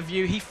point of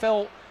view, he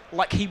felt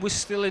like he was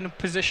still in a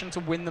position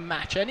to win the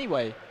match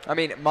anyway. I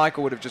mean,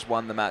 Michael would have just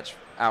won the match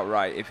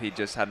outright if he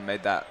just hadn't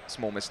made that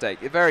small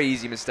mistake. A very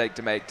easy mistake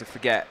to make, to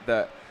forget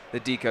that the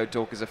Decode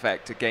Talker's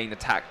effect to gain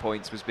attack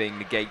points was being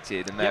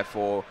negated, and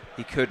therefore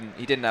he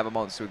didn't have a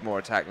monster with more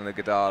attack than the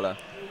Godala.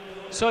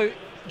 So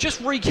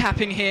just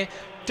recapping here,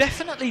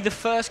 definitely the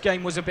first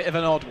game was a bit of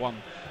an odd one.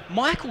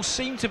 Michael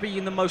seemed to be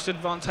in the most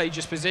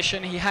advantageous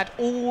position. He had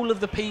all of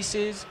the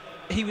pieces.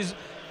 He was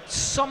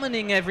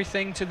summoning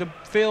everything to the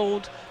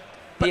field.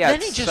 But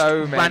then he just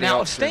ran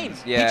out of steam.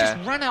 Yeah. He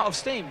just ran out of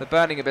steam. The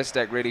Burning Abyss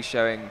deck really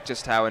showing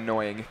just how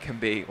annoying it can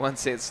be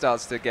once it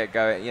starts to get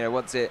going. You know,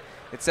 once it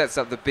sets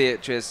up the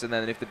Beatrice, and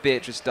then if the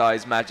Beatrice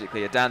dies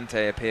magically, a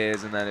Dante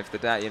appears, and then if the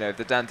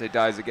Dante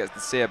dies, it gets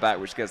the Seer back,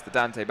 which gets the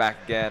Dante back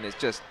again. It's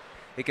just,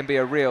 it can be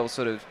a real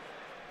sort of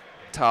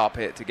tar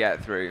pit to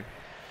get through,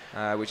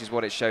 which is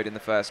what it showed in the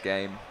first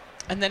game.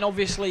 And then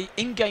obviously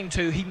in game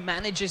 2, he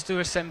manages to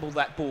assemble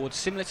that board,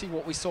 similar to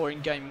what we saw in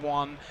game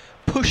 1,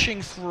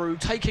 pushing through,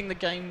 taking the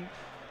game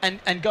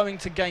and going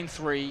to game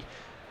 3.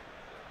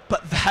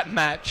 But that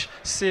match,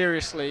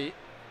 seriously,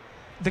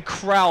 the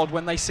crowd,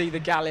 when they see the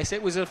Gallus,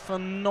 it was a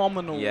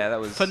phenomenal,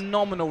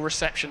 phenomenal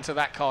reception to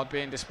that card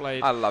being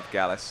displayed. I love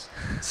Gallus.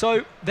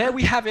 So there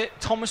we have it.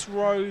 Thomas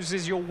Rose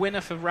is your winner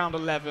for round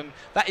 11.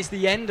 That is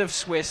the end of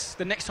Swiss.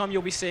 The next time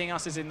you'll be seeing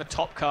us is in the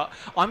top cut.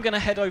 I'm going to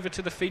head over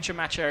to the feature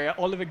match area.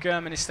 Oliver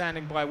Gurman is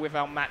standing by with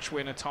our match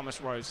winner,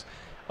 Thomas Rose.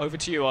 Over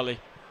to you,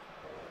 Ollie.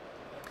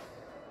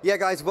 Yeah,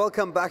 guys,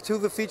 welcome back to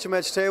the feature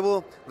match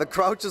table. The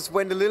crowd just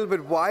went a little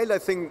bit wild. I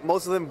think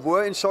most of them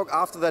were in shock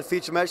after that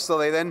feature match, so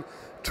they then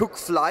took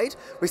flight.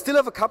 We still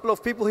have a couple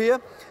of people here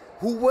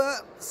who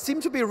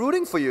seem to be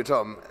rooting for you,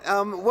 Tom.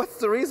 What's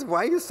the reason?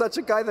 Why are you such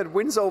a guy that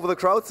wins over the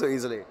crowd so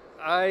easily?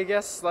 I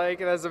guess like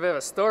there's a bit of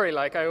a story.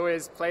 Like I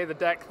always play the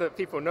deck that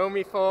people know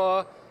me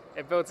for.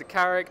 It builds a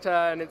character,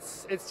 and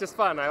it's just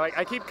fun.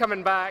 I keep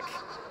coming back,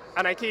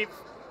 and I keep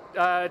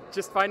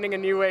just finding a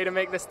new way to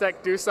make this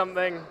deck do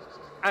something.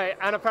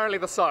 And apparently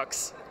the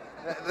socks.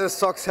 The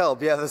socks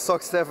help. Yeah, the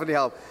socks definitely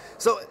help.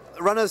 So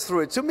run us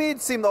through it. To me, it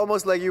seemed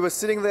almost like you were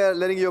sitting there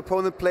letting your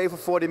opponent play for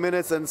 40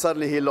 minutes and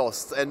suddenly he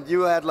lost. And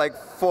you had like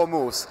 4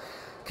 moves.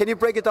 Can you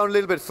break it down a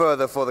little bit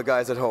further for the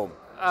guys at home?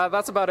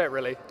 That's about it,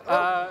 really.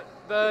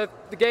 The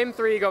game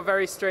 3 got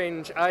very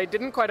strange. I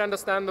didn't quite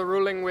understand the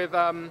ruling with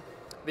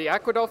the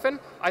Aqua Dolphin.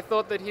 I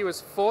thought that he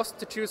was forced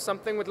to choose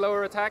something with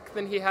lower attack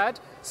than he had.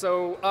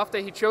 So after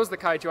he chose the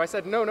Kaiju, I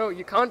said, no,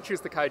 you can't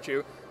choose the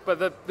Kaiju. But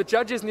the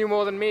judges knew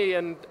more than me,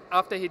 and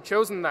after he'd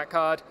chosen that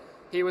card,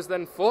 he was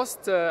then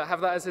forced to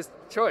have that as his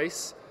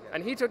choice,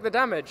 and he took the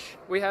damage.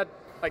 We had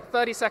like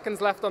 30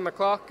 seconds left on the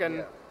clock,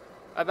 and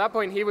at that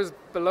point he was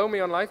below me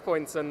on life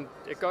points, and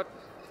it got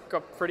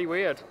pretty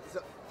weird.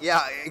 So,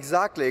 yeah,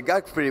 exactly. It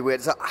got pretty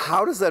weird. So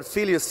how does that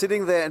feel? You're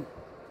sitting there, and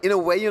in a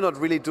way you're not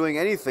really doing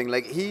anything.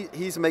 Like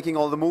he's making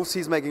all the moves,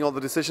 he's making all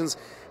the decisions,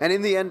 and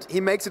in the end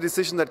he makes a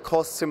decision that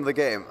costs him the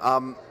game.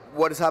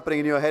 What is happening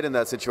in your head in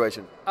that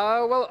situation?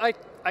 Well,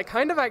 I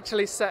kind of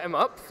actually set him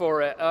up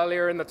for it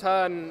earlier in the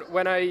turn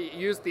when I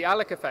used the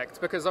Alec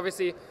effect, because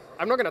obviously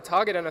I'm not going to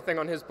target anything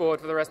on his board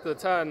for the rest of the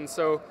turn,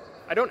 so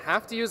I don't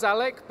have to use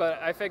Alec,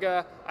 but I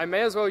figure I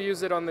may as well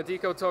use it on the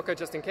Decode Talker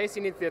just in case he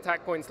needs the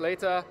attack points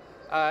later,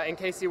 in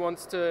case he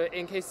wants to,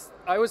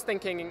 I was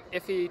thinking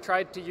if he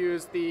tried to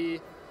use the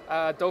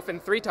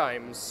Dolphin 3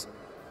 times,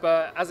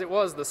 but as it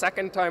was, the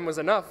second time was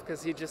enough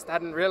because he just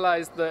hadn't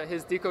realized that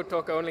his Decode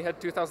Talker only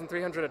had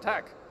 2,300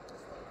 attack.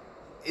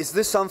 Is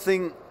this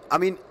something, I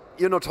mean,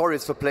 you're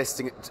notorious for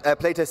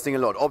playtesting a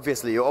lot,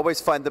 obviously. You always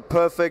find the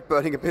perfect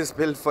Burning Abyss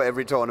build for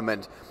every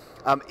tournament.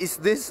 Is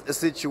this a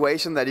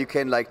situation that you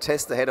can like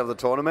test ahead of the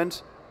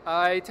tournament?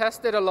 I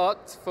tested a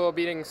lot for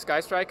beating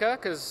Sky Striker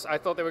because I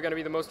thought they were going to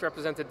be the most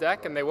represented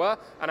deck, and they were,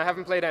 and I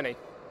haven't played any.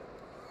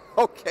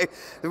 Okay,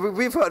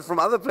 we've heard from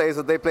other players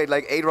that they played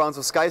like 8 rounds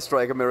of Sky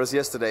Striker mirrors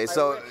yesterday,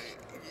 so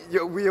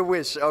you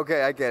wish.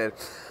 Okay, I get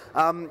it.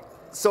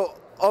 So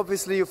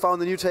obviously you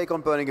found a new take on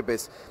Burning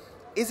Abyss.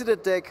 is it a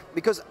deck,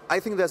 because I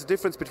think there's a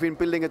difference between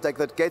building a deck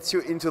that gets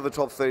you into the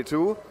top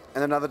 32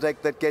 and another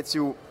deck that gets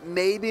you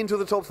maybe into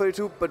the top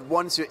 32, but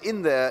once you're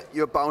in there,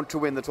 you're bound to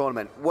win the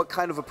tournament. What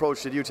kind of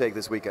approach did you take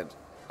this weekend?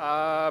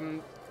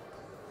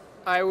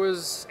 I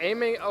was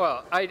aiming,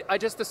 well, I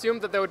just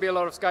assumed that there would be a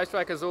lot of Sky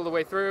Strikers all the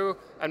way through,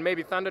 and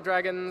maybe Thunder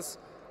Dragons,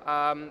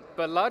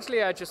 but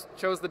largely I just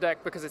chose the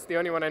deck because it's the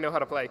only one I know how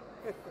to play.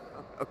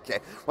 Okay,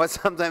 well,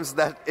 sometimes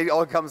it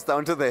all comes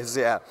down to this,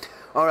 yeah.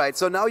 All right,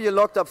 so now you're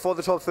locked up for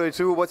the top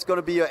 32. What's going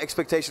to be your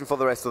expectation for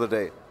the rest of the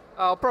day?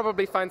 I'll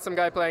probably find some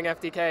guy playing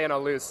FTK and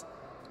I'll lose.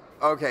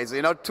 Okay, so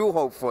you're not too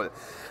hopeful.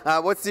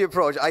 What's the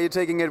approach? Are you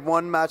taking it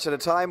one match at a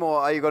time, or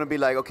are you going to be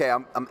like, okay,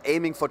 I'm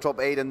aiming for top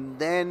 8 and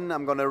then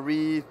I'm going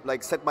to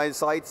set my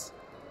sights?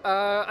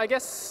 I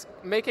guess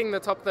making the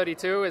top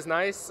 32 is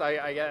nice.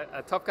 I get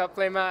a Top Cup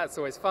playmat, it's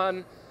always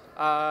fun.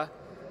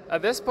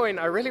 At this point,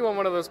 I really want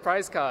one of those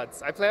prize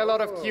cards. I play a lot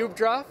of Cube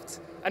Draft,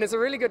 and it's a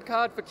really good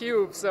card for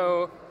Cube,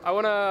 so I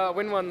want to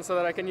win one so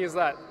that I can use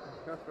that.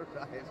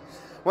 Right.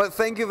 Well,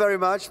 thank you very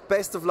much.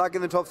 Best of luck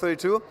in the top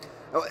 32.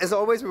 As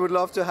always, we would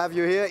love to have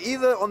you here,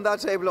 either on that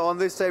table or on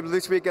this table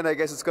this weekend. I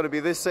guess it's going to be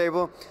this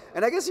table,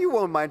 and I guess you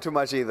won't mind too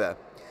much either.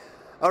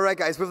 All right,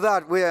 guys, with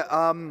that, we're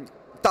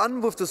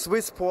done with the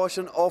Swiss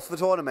portion of the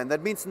tournament.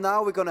 That means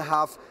now we're going to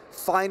have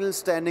final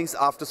standings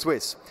after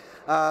Swiss.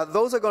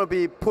 Those are going to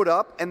be put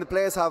up, and the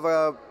players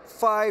have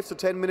 5 to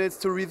 10 minutes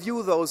to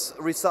review those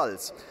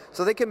results.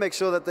 So they can make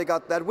sure that they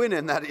got that win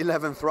in that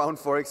 11th round,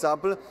 for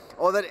example,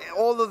 or that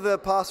all of the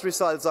past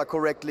results are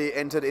correctly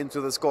entered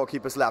into the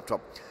scorekeeper's laptop.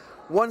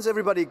 Once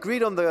everybody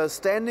agreed on the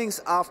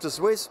standings after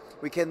Swiss,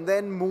 we can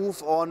then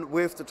move on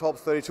with the top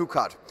 32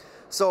 card.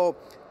 So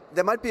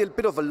there might be a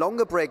bit of a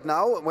longer break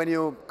now when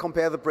you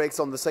compare the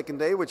breaks on the second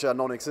day, which are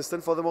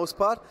non-existent for the most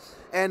part.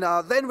 And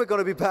then we're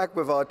going to be back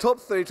with our top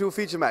 32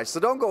 feature match. So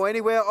don't go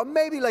anywhere, or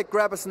maybe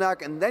grab a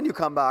snack and then you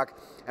come back.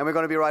 And we're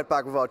going to be right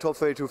back with our top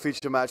 32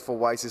 feature match for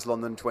YCS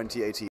London 2018.